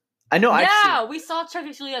Kings? I know. Yeah, we saw Chuck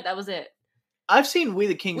and Juliet. That was it. I've seen We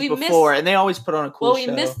the Kings We before, and they always put on a cool we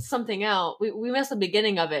show. missed something out. We missed the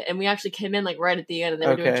beginning of it, and we actually came in like right at the end, and they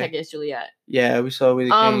were doing Okay. Check Against Juliet. Yeah, we saw We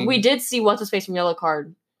the Kings. We did see What's His Face from Yellow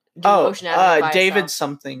Card. do Ocean Avenue by David itself.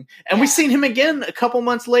 something, and we seen him again a couple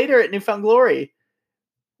months later at Newfound Glory.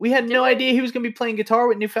 We had no we? idea he was going to be playing guitar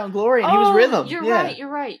with Newfound Glory, and he was rhythm. You're Yeah. right. You're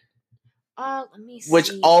right. Let me see. Which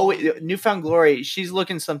always Newfound Glory, she's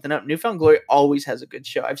looking something up. Newfound Glory always has a good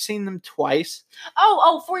show. I've seen them twice.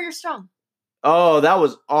 Oh, 4 Years Strong. Oh, that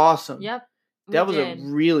was awesome. Yep. That was a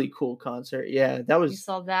really cool concert. Yeah, that We was.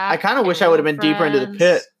 saw that. I kind of and wish I would have Real been deeper into the Friends.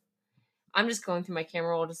 pit. I'm just going through my camera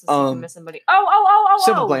roll just to see if I Um, miss somebody. Oh.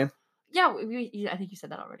 Simple Plan. Yeah, I think you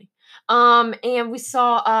said that already. And we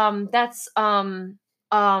saw I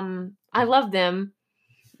love them.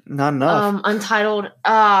 Not enough. Untitled.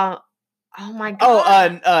 Oh my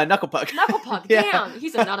god. Knuckle Puck. Knuckle Puck. Yeah. Damn. He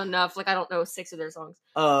said not enough. Like I don't know 6 of their songs.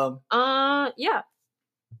 Yeah.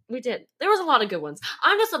 We did. There was a lot of good ones.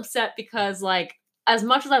 I'm just upset because like as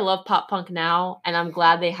much as I love pop punk now, and I'm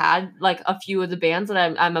glad they had like a few of the bands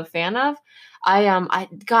that I'm a fan of,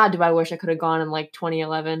 God, do I wish I could have gone in like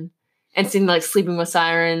 2011 and seen like Sleeping with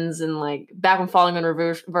Sirens and like back when Falling in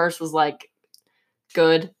Reverse was like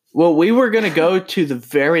good. Well, we were gonna go to the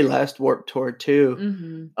very last Warped Tour too.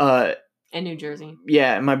 Mm-hmm. In New Jersey.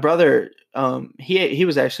 Yeah, my brother, he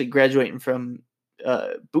was actually graduating from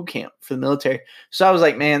boot camp for the military. So I was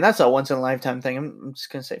like, man, that's a once in a lifetime thing. I'm just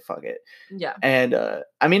gonna say fuck it. Yeah. And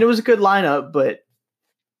I mean, it was a good lineup, but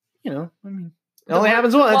it only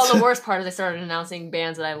happens once. Well, the worst part is I started announcing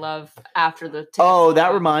bands that I love after the tickets Oh, sold that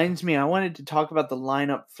out. reminds me. I wanted to talk about the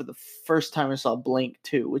lineup for the first time I saw Blink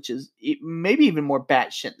too, which is maybe even more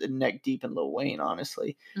batshit than Neck Deep and Lil Wayne,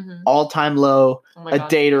 honestly. Mhm. All Time Low, Oh my A God.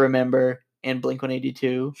 Day to Remember, and Blink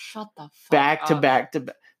 182. Shut the fuck Back to up. back to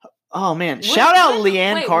back. Oh man! When- Shout out when-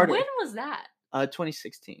 Leanne wait, Carter. When was that?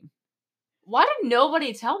 2016. Why did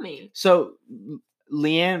nobody tell me? So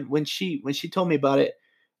Leanne, when she told me about it,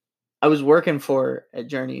 I was working for her at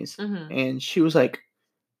Journeys, Mhm. and she was like,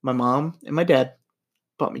 "My mom and my dad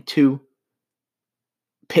bought me 2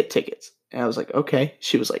 pit tickets," and I was like, "Okay."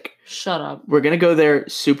 She was like, Shut up. "We're gonna go there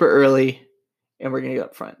super early, and we're gonna get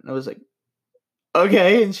up front." And I was like,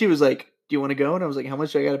 "Okay." And she was like, "Do you want to go?" And I was like, "How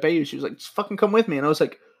much do I gotta pay you?" She was like, "Just fucking come with me." And I was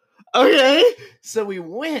like, "Okay." So we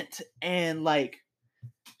went, and like,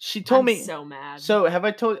 she told I'm me. so mad. So have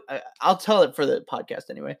I told? I'll tell it for the podcast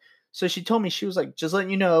anyway. So she told me, she was like, just letting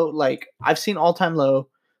you know, like, I've seen All Time Low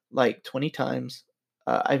like 20 times.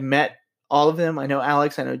 I've met all of them. I know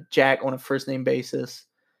Alex, I know Jack on a first name basis.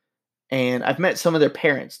 And I've met some of their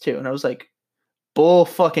parents too. And I was like, bull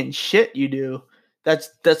fucking shit you do. That's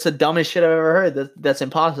the dumbest shit I've ever heard. That's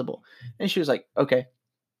impossible. And she was like, okay,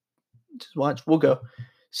 just watch, we'll go.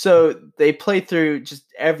 So they played through just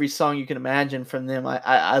every song you can imagine from them.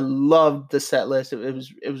 I loved the set list. It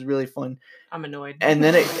was really fun. I'm annoyed. And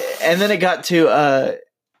then it got to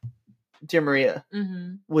Dear Maria,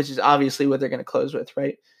 which is obviously what they're gonna close with,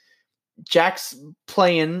 right? Jack's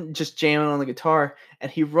playing, just jamming on the guitar,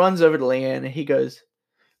 and he runs over to Leanne and he goes,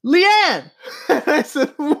 "Leanne!" And I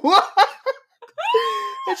said, "What?"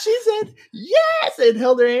 And she said, "Yes!" And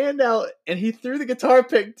held her hand out, and he threw the guitar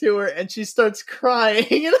pick to her, and she starts crying.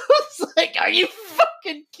 And I was like, "Are you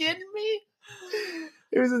fucking kidding me?"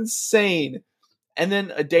 It was insane. And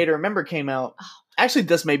then A Day to Remember came out. Actually,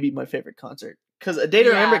 this may be my favorite concert, because A Day to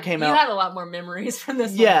Remember came out. You had a lot more memories from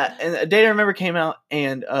this one. Yeah, and A Day to Remember came out,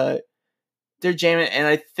 and they're jamming, and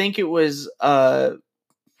I think it was I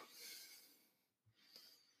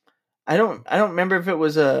don't remember if it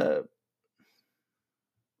was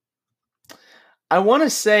I want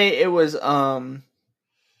to say it was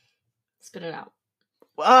spit it out.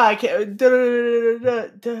 I can't.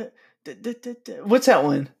 What's that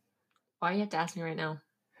one? Why you have to ask me right now?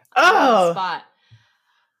 Oh, spot.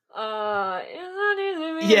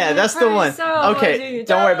 Yeah, that's the one. Okay,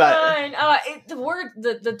 don't worry about it.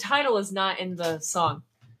 The title is not in the song.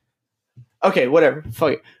 Okay, whatever.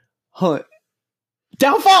 Fuck it. Hold on.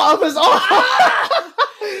 Downfall of Us All.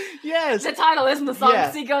 Yes, the title is in the song.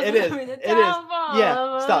 Yeah, So he goes, it is.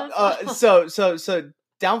 Yeah, stop. So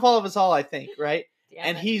Downfall of Us All, I think, right? Damn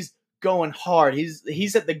and it. he's going hard.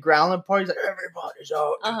 He's at the growling part. He's like, everybody's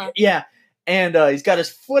out. Uh-huh. Yeah, and he's got his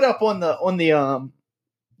foot up on the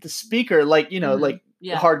speaker, like like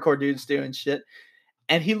hardcore dudes do and shit.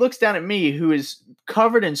 And he looks down at me, who is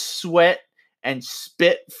covered in sweat and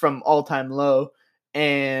spit from All Time Low,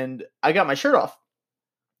 and I got my shirt off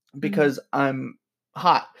because I'm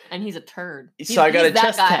hot. And he's a turd. So I got a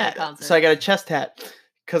chest hat. So I got a chest hat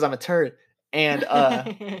because I'm a turd. And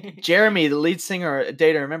Jeremy, the lead singer of A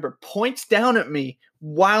Day to Remember, points down at me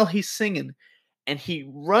while he's singing, and he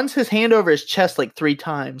runs his hand over his chest like 3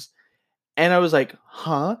 times. And I was like,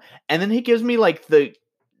 huh? And then he gives me like the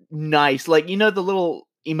nice, like, the little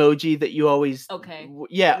emoji that you always... Okay.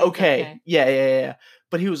 Yeah, okay. Yeah.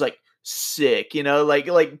 But he was like, sick,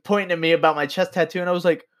 like pointing at me about my chest tattoo. And I was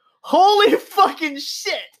like, holy fucking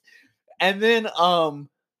shit. And then,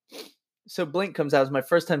 so Blink comes out. It was my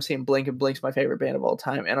first time seeing Blink, and Blink's my favorite band of all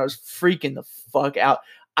time. And I was freaking the fuck out.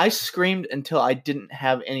 I screamed until I didn't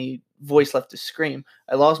have any voice left to scream.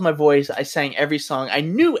 I lost my voice. I sang every song. I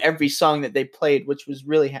knew every song that they played, which was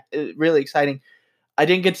really, really exciting. I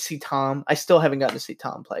didn't get to see Tom. I still haven't gotten to see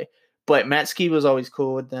Tom play. But Matt Ski was always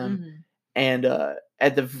cool with them. Mm-hmm. And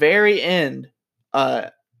at the very end,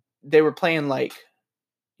 they were playing like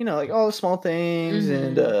all the small things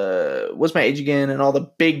and What's My Age Again and all the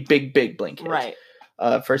big Blink hits. Right.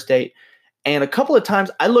 First Date. And a couple of times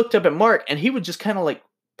I looked up at Mark, and he would just kind of like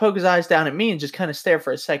poke his eyes down at me and just kind of stare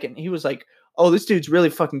for a second. He was like, oh, this dude's really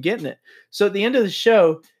fucking getting it. So at the end of the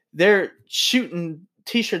show, they're shooting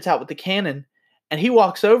t-shirts out with the cannon, and he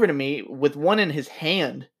walks over to me with one in his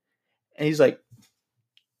hand, and he's like,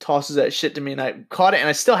 tosses that shit to me, and I caught it, and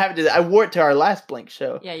I still have it. I wore it to our last Blink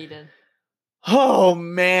show. Yeah, you did. Oh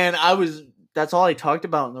man, that's all I talked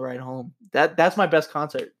about on the ride home. That's my best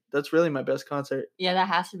concert. That's really my best concert. Yeah, that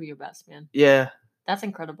has to be your best, man. Yeah. That's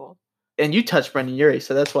incredible. And you touched Brendan Urie,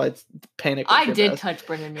 so that's why it's Panic. I did touch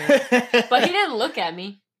Brendan Urie, but he didn't look at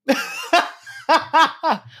me. But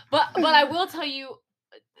I will tell you,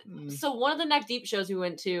 so one of the Neck Deep shows we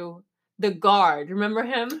went to, the guard, remember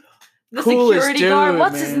him? The security guard.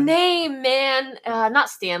 What's his name, man? Not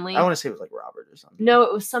Stanley. I want to say it was like Robert or something. No,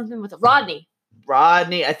 it was something with Rodney.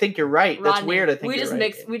 Rodney, I think you're right. Rodney. That's weird. I think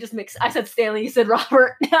we just mixed. I said Stanley, you said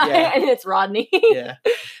Robert, and it's Rodney. Yeah,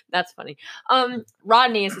 that's funny.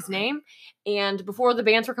 Rodney is his name. And before the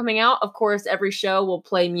bands were coming out, of course, every show will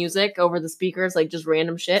play music over the speakers, like just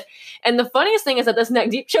random shit. And the funniest thing is that this Neck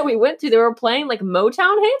Deep show we went to, they were playing like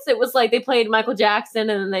Motown hits. It was like they played Michael Jackson,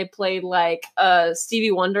 and then they played like a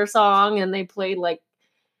Stevie Wonder song, and they played like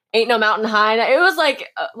Ain't No Mountain High. It was like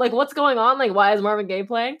what's going on? Like, why is Marvin Gaye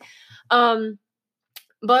playing?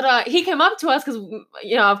 But he came up to us because,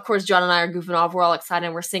 of course, John and I are goofing off. We're all excited,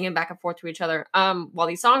 and we're singing back and forth to each other while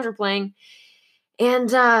these songs are playing. And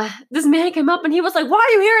this man came up, and he was like, why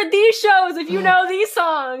are you here at these shows if you know these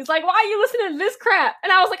songs? Like, why are you listening to this crap?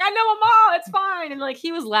 And I was like, I know them all. It's fine. And, like,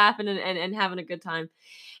 he was laughing and having a good time.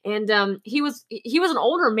 And he was an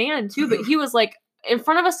older man too, but he was like in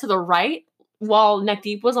front of us to the right while Neck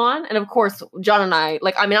Deep was on. And of course, John and I,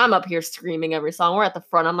 like, I mean, I'm up here screaming every song. We're at the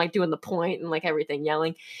front. I'm like doing the point and like everything,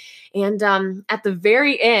 yelling. And at the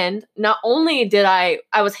very end, not only did I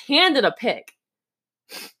was handed a pick.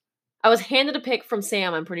 I was handed a pick from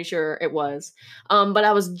Sam, I'm pretty sure it was. But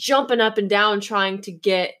I was jumping up and down trying to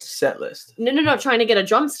get set list. No, trying to get a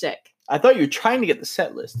drumstick. I thought you were trying to get the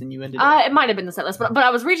set list and you ended up. It might have been the set list, but I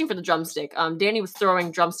was reaching for the drumstick. Danny was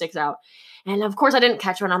throwing drumsticks out. And of course I didn't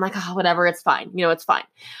catch one. I'm like, oh, whatever, it's fine. You know, it's fine.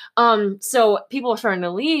 So people were starting to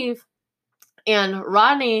leave. And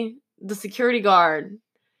Rodney, the security guard,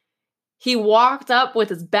 he walked up with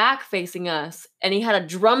his back facing us, and he had a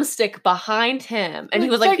drumstick behind him. And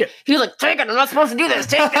he was like, take it. I'm not supposed to do this.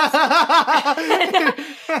 Take this. Man,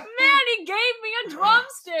 he gave me a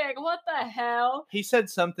drumstick. What the hell? He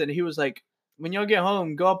said something. He was like, when y'all get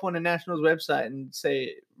home, go up on the Nationals website and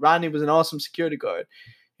say Rodney was an awesome security guard.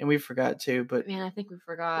 And we forgot to, but man, I think we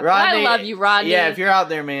forgot. Rodney, I love you, Rodney. Yeah, if you're out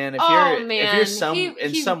there, man, if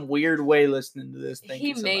you're some weird way listening to this, thank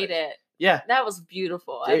you so made much. it. Yeah, that was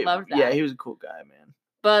beautiful. I loved that. Yeah, he was a cool guy, man.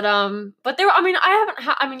 But there were. I mean,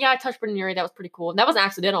 I touched Brendan Urie. That was pretty cool. And that was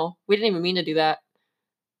accidental. We didn't even mean to do that.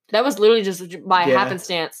 That was literally just by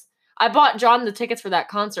happenstance. I bought John the tickets for that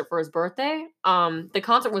concert for his birthday. The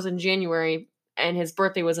concert was in January, and his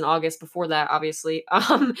birthday was in August. Before that, obviously.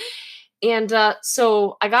 And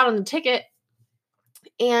so I got on the ticket,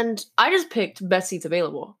 and I just picked best seats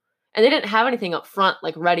available. And they didn't have anything up front,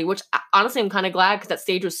 like, ready, which honestly I'm kind of glad because that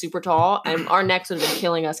stage was super tall, and our necks would have been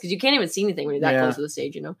killing us because you can't even see anything when you're that close to the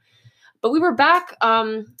stage, you know? But we were back.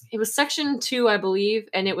 It was section 2, I believe,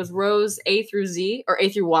 and it was rows A through Z, or A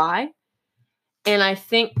through Y. And I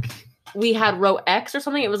think we had row X or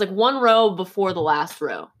something. It was like one row before the last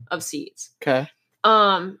row of seats. Okay.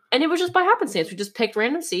 And it was just by happenstance. We just picked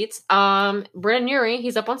random seats. Brendan Urie,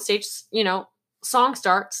 he's up on stage, you know, song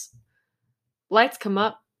starts, lights come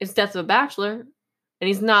up, it's Death of a Bachelor, and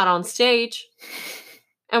he's not on stage.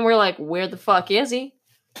 And we're like, where the fuck is he?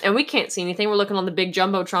 And we can't see anything. We're looking on the big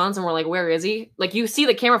jumbotrons, and we're like, where is he? Like, you see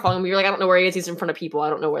the camera following him, you're like, I don't know where he is. He's in front of people. I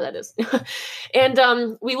don't know where that is.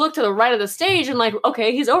 And we look to the right of the stage, and like,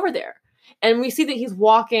 okay, he's over there. And we see that he's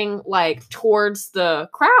walking, like, towards the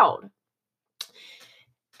crowd.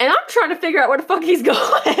 And I'm trying to figure out where the fuck he's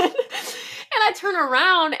going. And I turn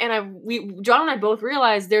around, and John and I both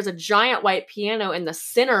realize there's a giant white piano in the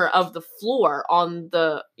center of the floor on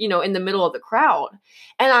the, you know, in the middle of the crowd.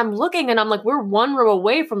 And I'm looking, and I'm like, we're one row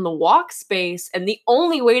away from the walk space, and the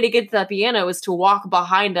only way to get to that piano is to walk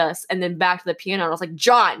behind us and then back to the piano. And I was like,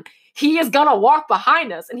 John, he is gonna walk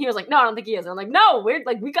behind us. And he was like, no, I don't think he is. And I'm like, no, we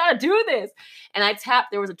gotta do this. And I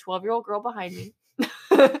tapped, there was a 12-year-old girl behind me.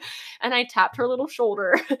 And I tapped her little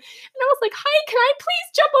shoulder, and I was like, hi, can I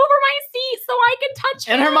please jump over my seat so I can touch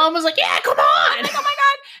him? And her mom was like, yeah, come on. I'm like, oh my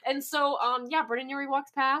God. And so, Brendan Urie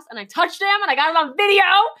walks past, and I touched him, and I got it on video.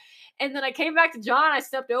 And then I came back to John, I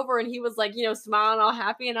stepped over, and he was like, you know, smiling all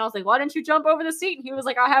happy. And I was like, why didn't you jump over the seat? And he was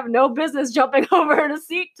like, I have no business jumping over the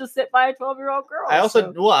seat to sit by a 12-year-old girl. I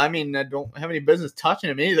don't have any business touching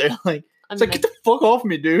him either. Like, get the fuck off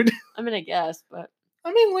me, dude. I mean, I guess, but.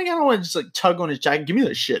 I mean, like, I don't want to just, like, tug on his jacket. Give me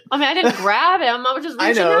that shit. I mean, I didn't grab him. I was just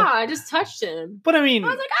reaching out. I just touched him. But, I mean, I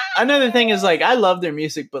was like, another thing is, like, I love their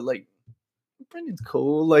music, but, like, Brendan's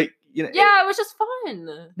cool. Like, you know. Yeah, it was just fun.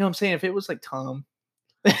 No, I'm saying if it was, like, Tom.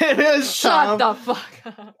 If it was Shut Tom, the fuck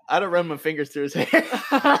up. I'd have run my fingers through his hair. Hey,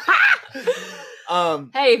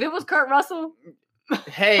 if it was Kurt Russell.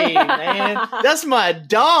 Hey, man. That's my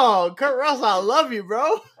dog. Kurt Russell, I love you,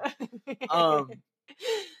 bro.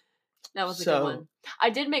 That was a good one.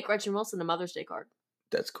 I did make Gretchen Wilson a Mother's Day card.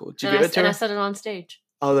 That's cool. Did you give it to her? And I set it on stage.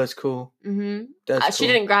 Oh, that's cool. Mm-hmm. That's cool. She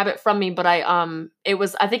didn't grab it from me, but I think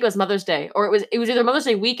it was Mother's Day, or it was either Mother's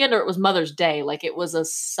Day weekend or it was Mother's Day. Like, it was a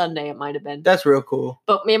Sunday, it might have been. That's real cool.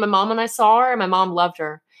 But me and my mom, and I saw her, and my mom loved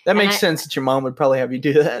her. That makes sense that your mom would probably have you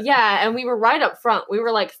do that. Yeah, and we were right up front. We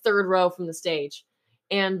were like third row from the stage.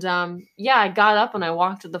 And I got up and I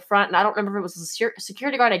walked to the front, and I don't remember if it was a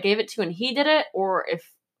security guard I gave it to and he did it, or if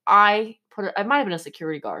I put it. It might have been a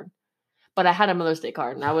security guard, but I had a Mother's Day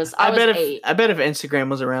card, and I was 8. I bet if Instagram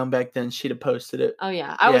was around back then, she'd have posted it. Oh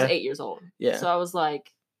yeah, I was 8 years old. Yeah, so I was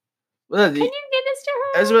like, well, "Can you give this to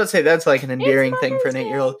her?" I was about to say that's like an endearing thing for an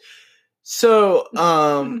 8-year-old. So,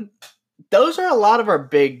 those are a lot of our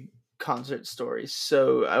big concert stories.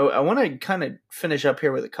 So I want to kind of finish up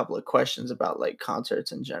here with a couple of questions about like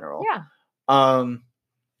concerts in general. Yeah.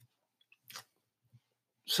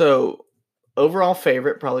 So overall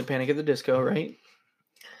favorite, probably Panic at the Disco, right?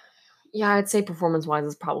 Yeah, I'd say performance-wise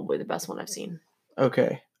is probably the best one I've seen.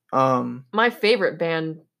 Okay. My favorite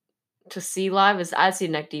band to see live is I'd see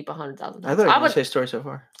Neck Deep 100,000 I times. thought you would say Story So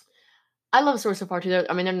Far. I love Story So Far too. They're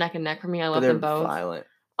neck and neck for me. I love them both. Violent.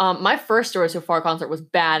 My first Story So Far concert was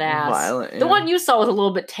badass. Violent. Yeah. The one you saw was a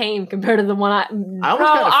little bit tame compared to the one I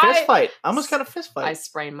almost got a fist fight. I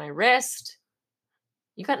sprained my wrist.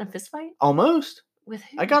 You got in a fist fight? Almost. With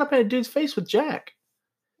who? I got up in a dude's face with Jack.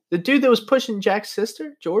 The dude that was pushing Jack's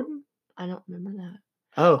sister, Jordan. I don't remember that.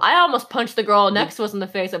 Oh. I almost punched the girl next to us in the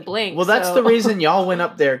face at Blink. Well, that's the reason y'all went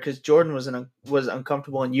up there, because Jordan was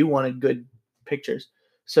uncomfortable and you wanted good pictures.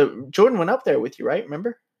 So Jordan went up there with you, right?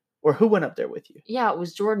 Remember? Or who went up there with you? Yeah, it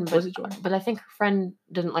was Jordan. Was it Jordan? But I think her friend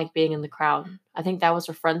didn't like being in the crowd. I think that was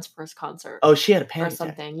her friend's first concert. Oh, she had a panic or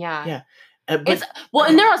something. Attack. Yeah. And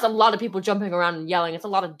there was a lot of people jumping around and yelling. It's a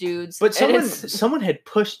lot of dudes. But someone had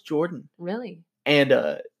pushed Jordan. Really?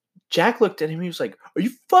 And Jack looked at him. He was like, "Are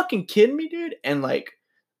you fucking kidding me, dude?" And like,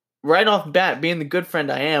 right off the bat, being the good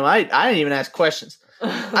friend I am, I didn't even ask questions.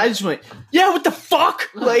 I just went, "Yeah, what the fuck?"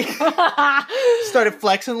 Like, started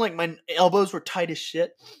flexing like my elbows were tight as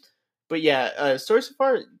shit. But yeah, Story So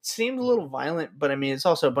Far seemed a little violent, but I mean, it's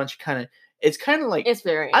also a bunch of it's kind of like, it's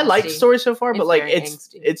very angsty. I like Story So Far, but like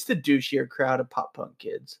angsty. it's the douchier crowd of pop punk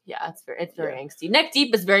kids. Yeah, it's very angsty. Neck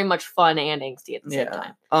Deep is very much fun and angsty at the same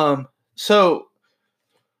time.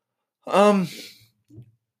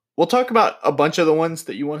 We'll talk about a bunch of the ones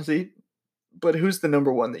that you want to see, but who's the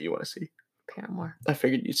number one that you want to see? Paramore. I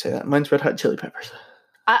figured you'd say that. Mine's Red Hot Chili Peppers.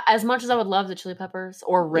 As much as I would love the Chili Peppers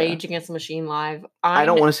or Rage Against the Machine live, I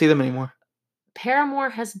don't want to see them anymore. Paramore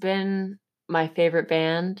has been my favorite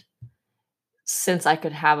band since I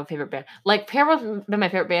could have a favorite band. Like, Paramore's been my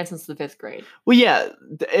favorite band since the 5th grade. Well, yeah.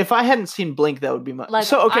 If I hadn't seen Blink, that would be my... Like,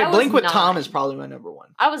 so, okay, Blink with Tom is probably my number one.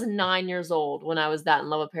 I was 9 years old when I was that in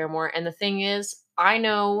love with Paramore. And the thing is, I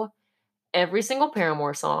know every single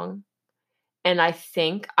Paramore song, and I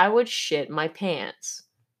think I would shit my pants.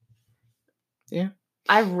 Yeah.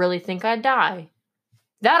 I really think I'd die.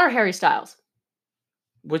 That or Harry Styles.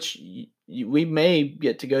 Which we may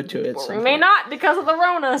get to go to it. We may not because of the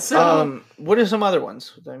Rona. So. What are some other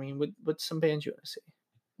ones? I mean, what's some bands you want to see?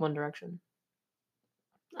 One Direction.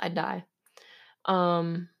 I'd die.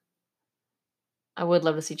 I would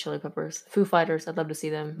love to see Chili Peppers. Foo Fighters. I'd love to see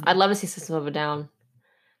them. I'd love to see System of a Down.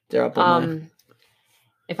 They're up on mine.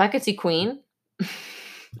 If I could see Queen.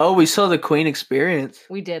 Oh, we saw the Queen Experience.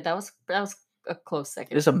 We did. That was a close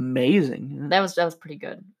second. It's amazing. That was pretty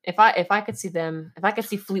good. If I could see them, if I could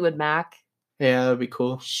see Fleetwood Mac. Yeah, that'd be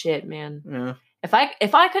cool. Shit, man. Yeah. If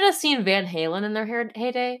I could have seen Van Halen in their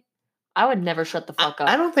heyday, I would never shut the fuck up.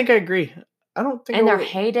 I don't think I agree. I don't think in their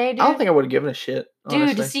heyday, dude. I don't think I would have given a shit. Honestly.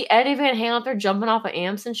 Dude, to see Eddie Van Halen up there jumping off of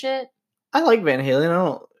amps and shit. I like Van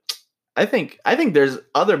Halen. I think there's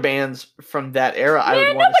other bands from that era I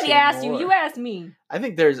would want to see. Nobody asked you. You asked me. I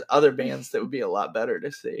think there's other bands that would be a lot better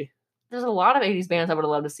to see. There's a lot of 80s bands I would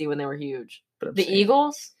have loved to see when they were huge. The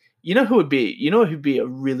Eagles? You know who'd be a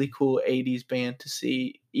really cool 80s band to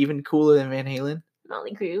see, even cooler than Van Halen?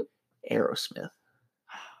 Motley Crue. Aerosmith.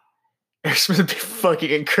 Aerosmith would be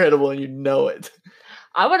fucking incredible, and you know it.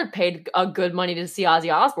 I would have paid a good money to see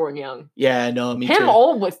Ozzy Osbourne young. Yeah, no, me too. Him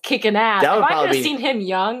old was kicking ass. If I could have seen him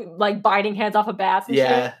young, like biting heads off of bats and shit.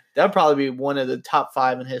 Yeah, that would probably be one of the top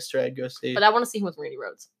 5 in history I'd go see. But I want to see him with Randy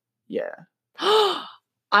Rhoads. Yeah.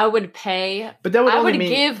 I would pay. But that would I would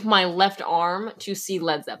give my left arm to see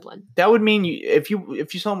Led Zeppelin. That would mean if you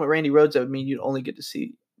saw him with Randy Rhoads, that would mean you'd only get to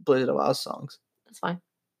see Blizzard of Oz songs. That's fine.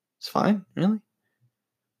 It's fine, really.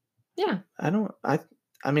 Yeah.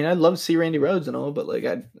 I mean, I'd love to see Randy Rhoads and all, but like,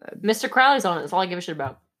 Mr. Crowley's on it. That's all I give a shit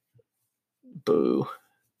about. Boo.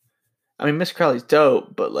 I mean, Mr. Crowley's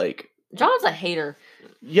dope, but like, John's a hater.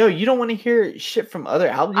 Yo, you don't want to hear shit from other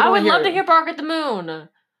albums. I would love to hear Bark at the Moon.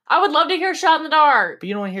 I would love to hear Shot in the Dark. But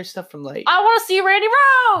you don't want to hear stuff from like. I want to see Randy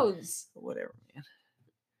Rhoads. Whatever, man.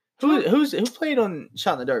 Who played on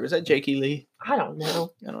Shot in the Dark? Was that Jake E. Lee? I don't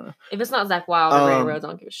know. If it's not Zach Wilde or Randy Rhoads, I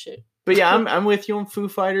don't give a shit. But yeah, I'm with you on Foo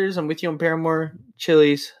Fighters. I'm with you on Paramore,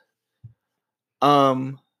 Chili's.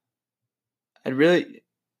 I'd really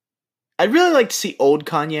like to see old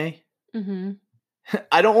Kanye. Mm-hmm.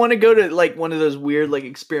 I don't want to go to like one of those weird like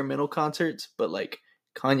experimental concerts, but like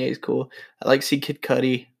Kanye's cool. I like to see Kid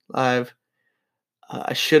Cudi live.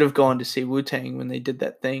 I should have gone to see Wu-Tang when they did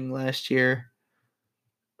that thing last year.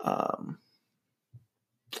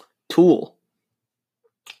 Tool.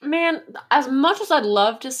 Man, as much as I'd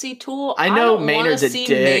love to see Tool, I know don't Maynard's a see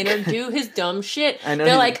dick. Maynard do his dumb shit. I know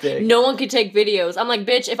they're like, no one can take videos. I'm like,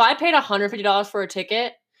 bitch, if I paid $150 for a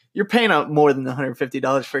ticket, you're paying out more than $150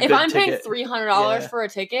 for a good ticket. If I'm paying $300 for a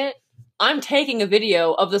ticket, I'm taking a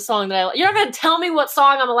video of the song that I like. You're not gonna tell me what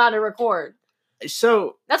song I'm allowed to record.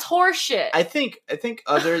 So that's horse shit. I think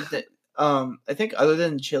I think other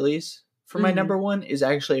than Chili's for my Mhm. number one is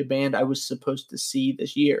actually a band I was supposed to see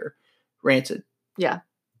this year, Rancid. Yeah.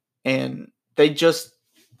 And they just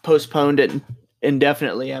postponed it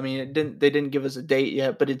indefinitely. I mean, they didn't give us a date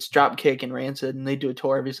yet, but it's Dropkick and Rancid, and they do a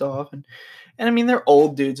tour every so often. And I mean, they're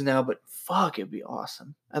old dudes now, but fuck, it'd be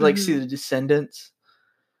awesome. I'd like to see the Descendants.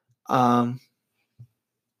 Man,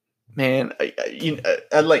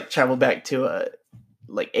 I'd like travel back to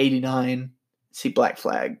like '89, see Black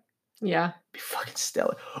Flag. Yeah. Be fucking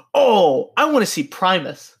stellar. Oh, I want to see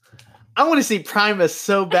Primus. I want to see Primus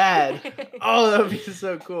so bad. Oh, that would be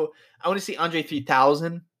so cool. I want to see Andre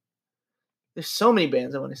 3000. There's so many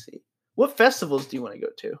bands I want to see. What festivals do you want to go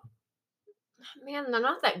to? Man, they're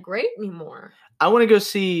not that great anymore. I want to go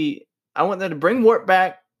see. I want them to bring Warp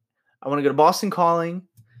back. I want to go to Boston Calling.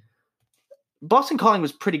 Boston Calling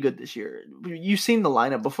was pretty good this year. You've seen the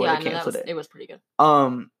lineup before they canceled it. It was pretty good.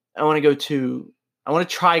 I want to go to. I want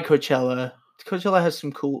to try Coachella. Coachella has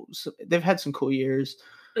some cool. They've had some cool years.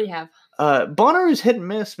 They have. Bonnaroo's hit and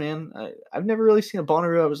miss, man. I've never really seen a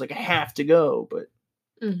Bonnaroo. I was like, I have to go. But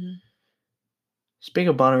speaking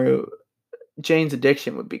of Bonnaroo, Jane's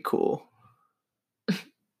Addiction would be cool.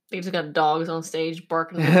 They just got dogs on stage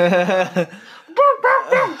barking.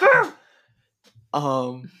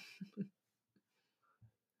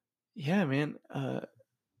 Yeah, man.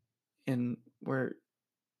 And we're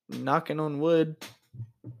knocking on wood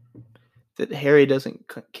that Harry doesn't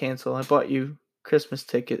cancel. I bought you Christmas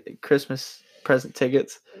present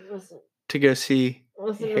tickets to go see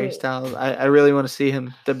Harry Styles. I really want to see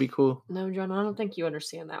him. That'd be cool. No, John, I don't think you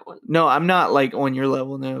understand that one. No, I'm not like on your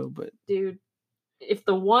level, no, but dude, if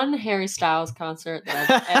the one Harry Styles concert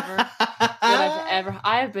that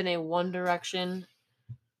I have been a One Direction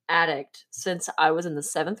addict since I was in the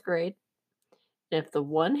 7th grade. And if the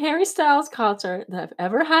one Harry Styles concert that I've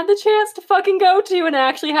ever had the chance to fucking go to and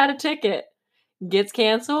actually had a ticket gets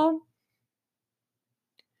canceled,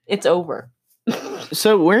 it's over.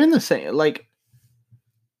 So we're in the same, like,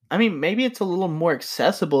 I mean, maybe it's a little more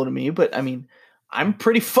accessible to me, but I mean, I'm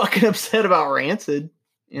pretty fucking upset about Rancid,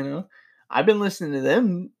 you know? I've been listening to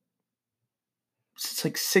them since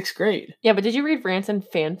like 6th grade. Yeah, but did you read Rancid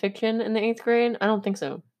fan fiction in the 8th grade? I don't think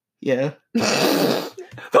so. Yeah. Who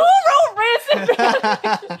wrote Rancid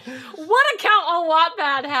fanfiction? What account on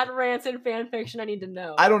Wattpad had Rancid fanfiction? I need to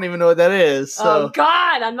know. I don't even know what that is. So oh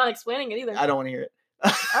God, I'm not explaining it either. I don't want to hear it.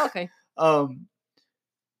 Okay.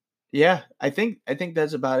 Yeah, I think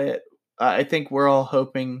that's about it. I think we're all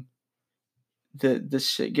hoping that this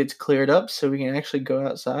shit gets cleared up so we can actually go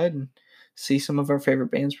outside and see some of our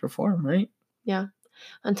favorite bands perform, right? Yeah.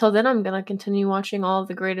 Until then, I'm gonna continue watching all of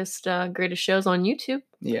the greatest shows on YouTube.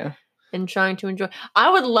 Yeah. And trying to enjoy. I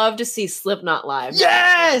would love to see Slipknot live.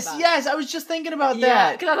 Yes, I was just thinking about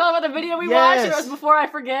that. Because I thought about the video we watched. It was before I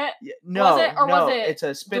forget. Yeah, no, was it or no, was it? It's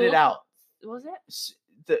a Spit It Out. Was it?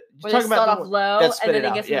 You're talking about off low and then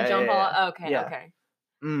it gets to jump all. Okay.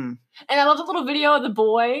 Mm. And I love the little video of the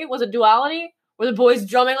boy. Was it Duality? Where the boy's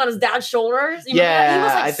drumming on his dad's shoulders. He was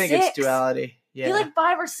like I think 6. it's Duality. Yeah. He's like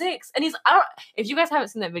 5 or 6, and if you guys haven't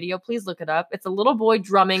seen that video, please look it up. It's a little boy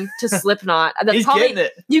drumming to Slipknot. He's getting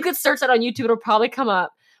it. You could search that on YouTube; it'll probably come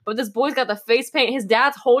up. But this boy's got the face paint. His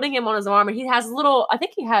dad's holding him on his arm, and he has little. I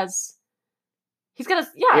think he's got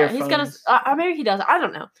a. Maybe he does. I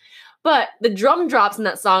don't know. But the drum drops in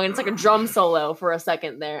that song, and it's like a drum solo for a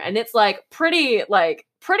second there, and it's like pretty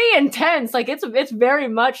intense. Like it's very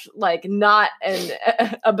much like not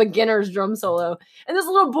a beginner's drum solo. And this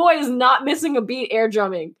little boy is not missing a beat air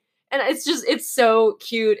drumming. And it's so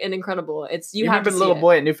cute and incredible. You have remember the little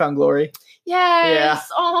boy at Newfound Glory? Yes. Yeah.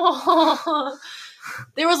 Oh.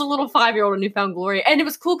 There was a little 5-year-old in Newfound Glory. And it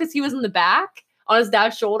was cool because he was in the back on his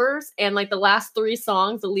dad's shoulders. And like the last 3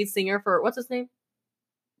 songs, the lead singer for what's his name?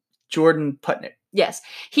 Jordan Putnick. Yes.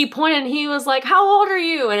 He pointed and he was like, "How old are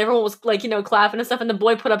you?" And everyone was like, clapping and stuff. And the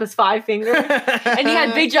boy put up his 5 fingers. And he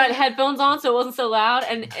had big giant headphones on, so it wasn't so loud.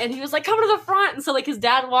 And he was like, "Come to the front." And so like his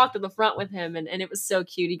dad walked to the front with him. And it was so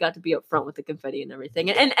cute. He got to be up front with the confetti and everything.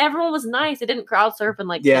 And everyone was nice. It didn't crowd surf and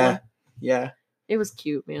like Yeah. Yeah. It was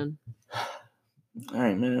cute, man. All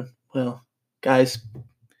right, man. Well, guys,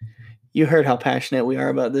 you heard how passionate we are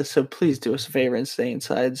about this, so please do us a favor and stay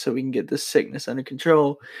inside so we can get this sickness under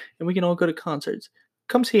control and we can all go to concerts.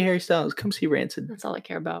 Come see Harry Styles. Come see Rancid. That's all I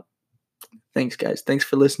care about. Thanks, guys. Thanks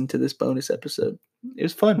for listening to this bonus episode. It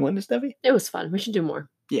was fun, wasn't it, Steffi? It was fun. We should do more.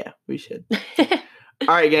 Yeah, we should. All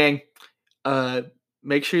right, gang.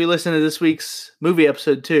 Make sure you listen to this week's movie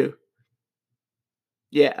episode, too.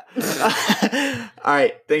 Yeah. All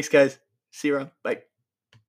right. Thanks, guys. See you around. Bye.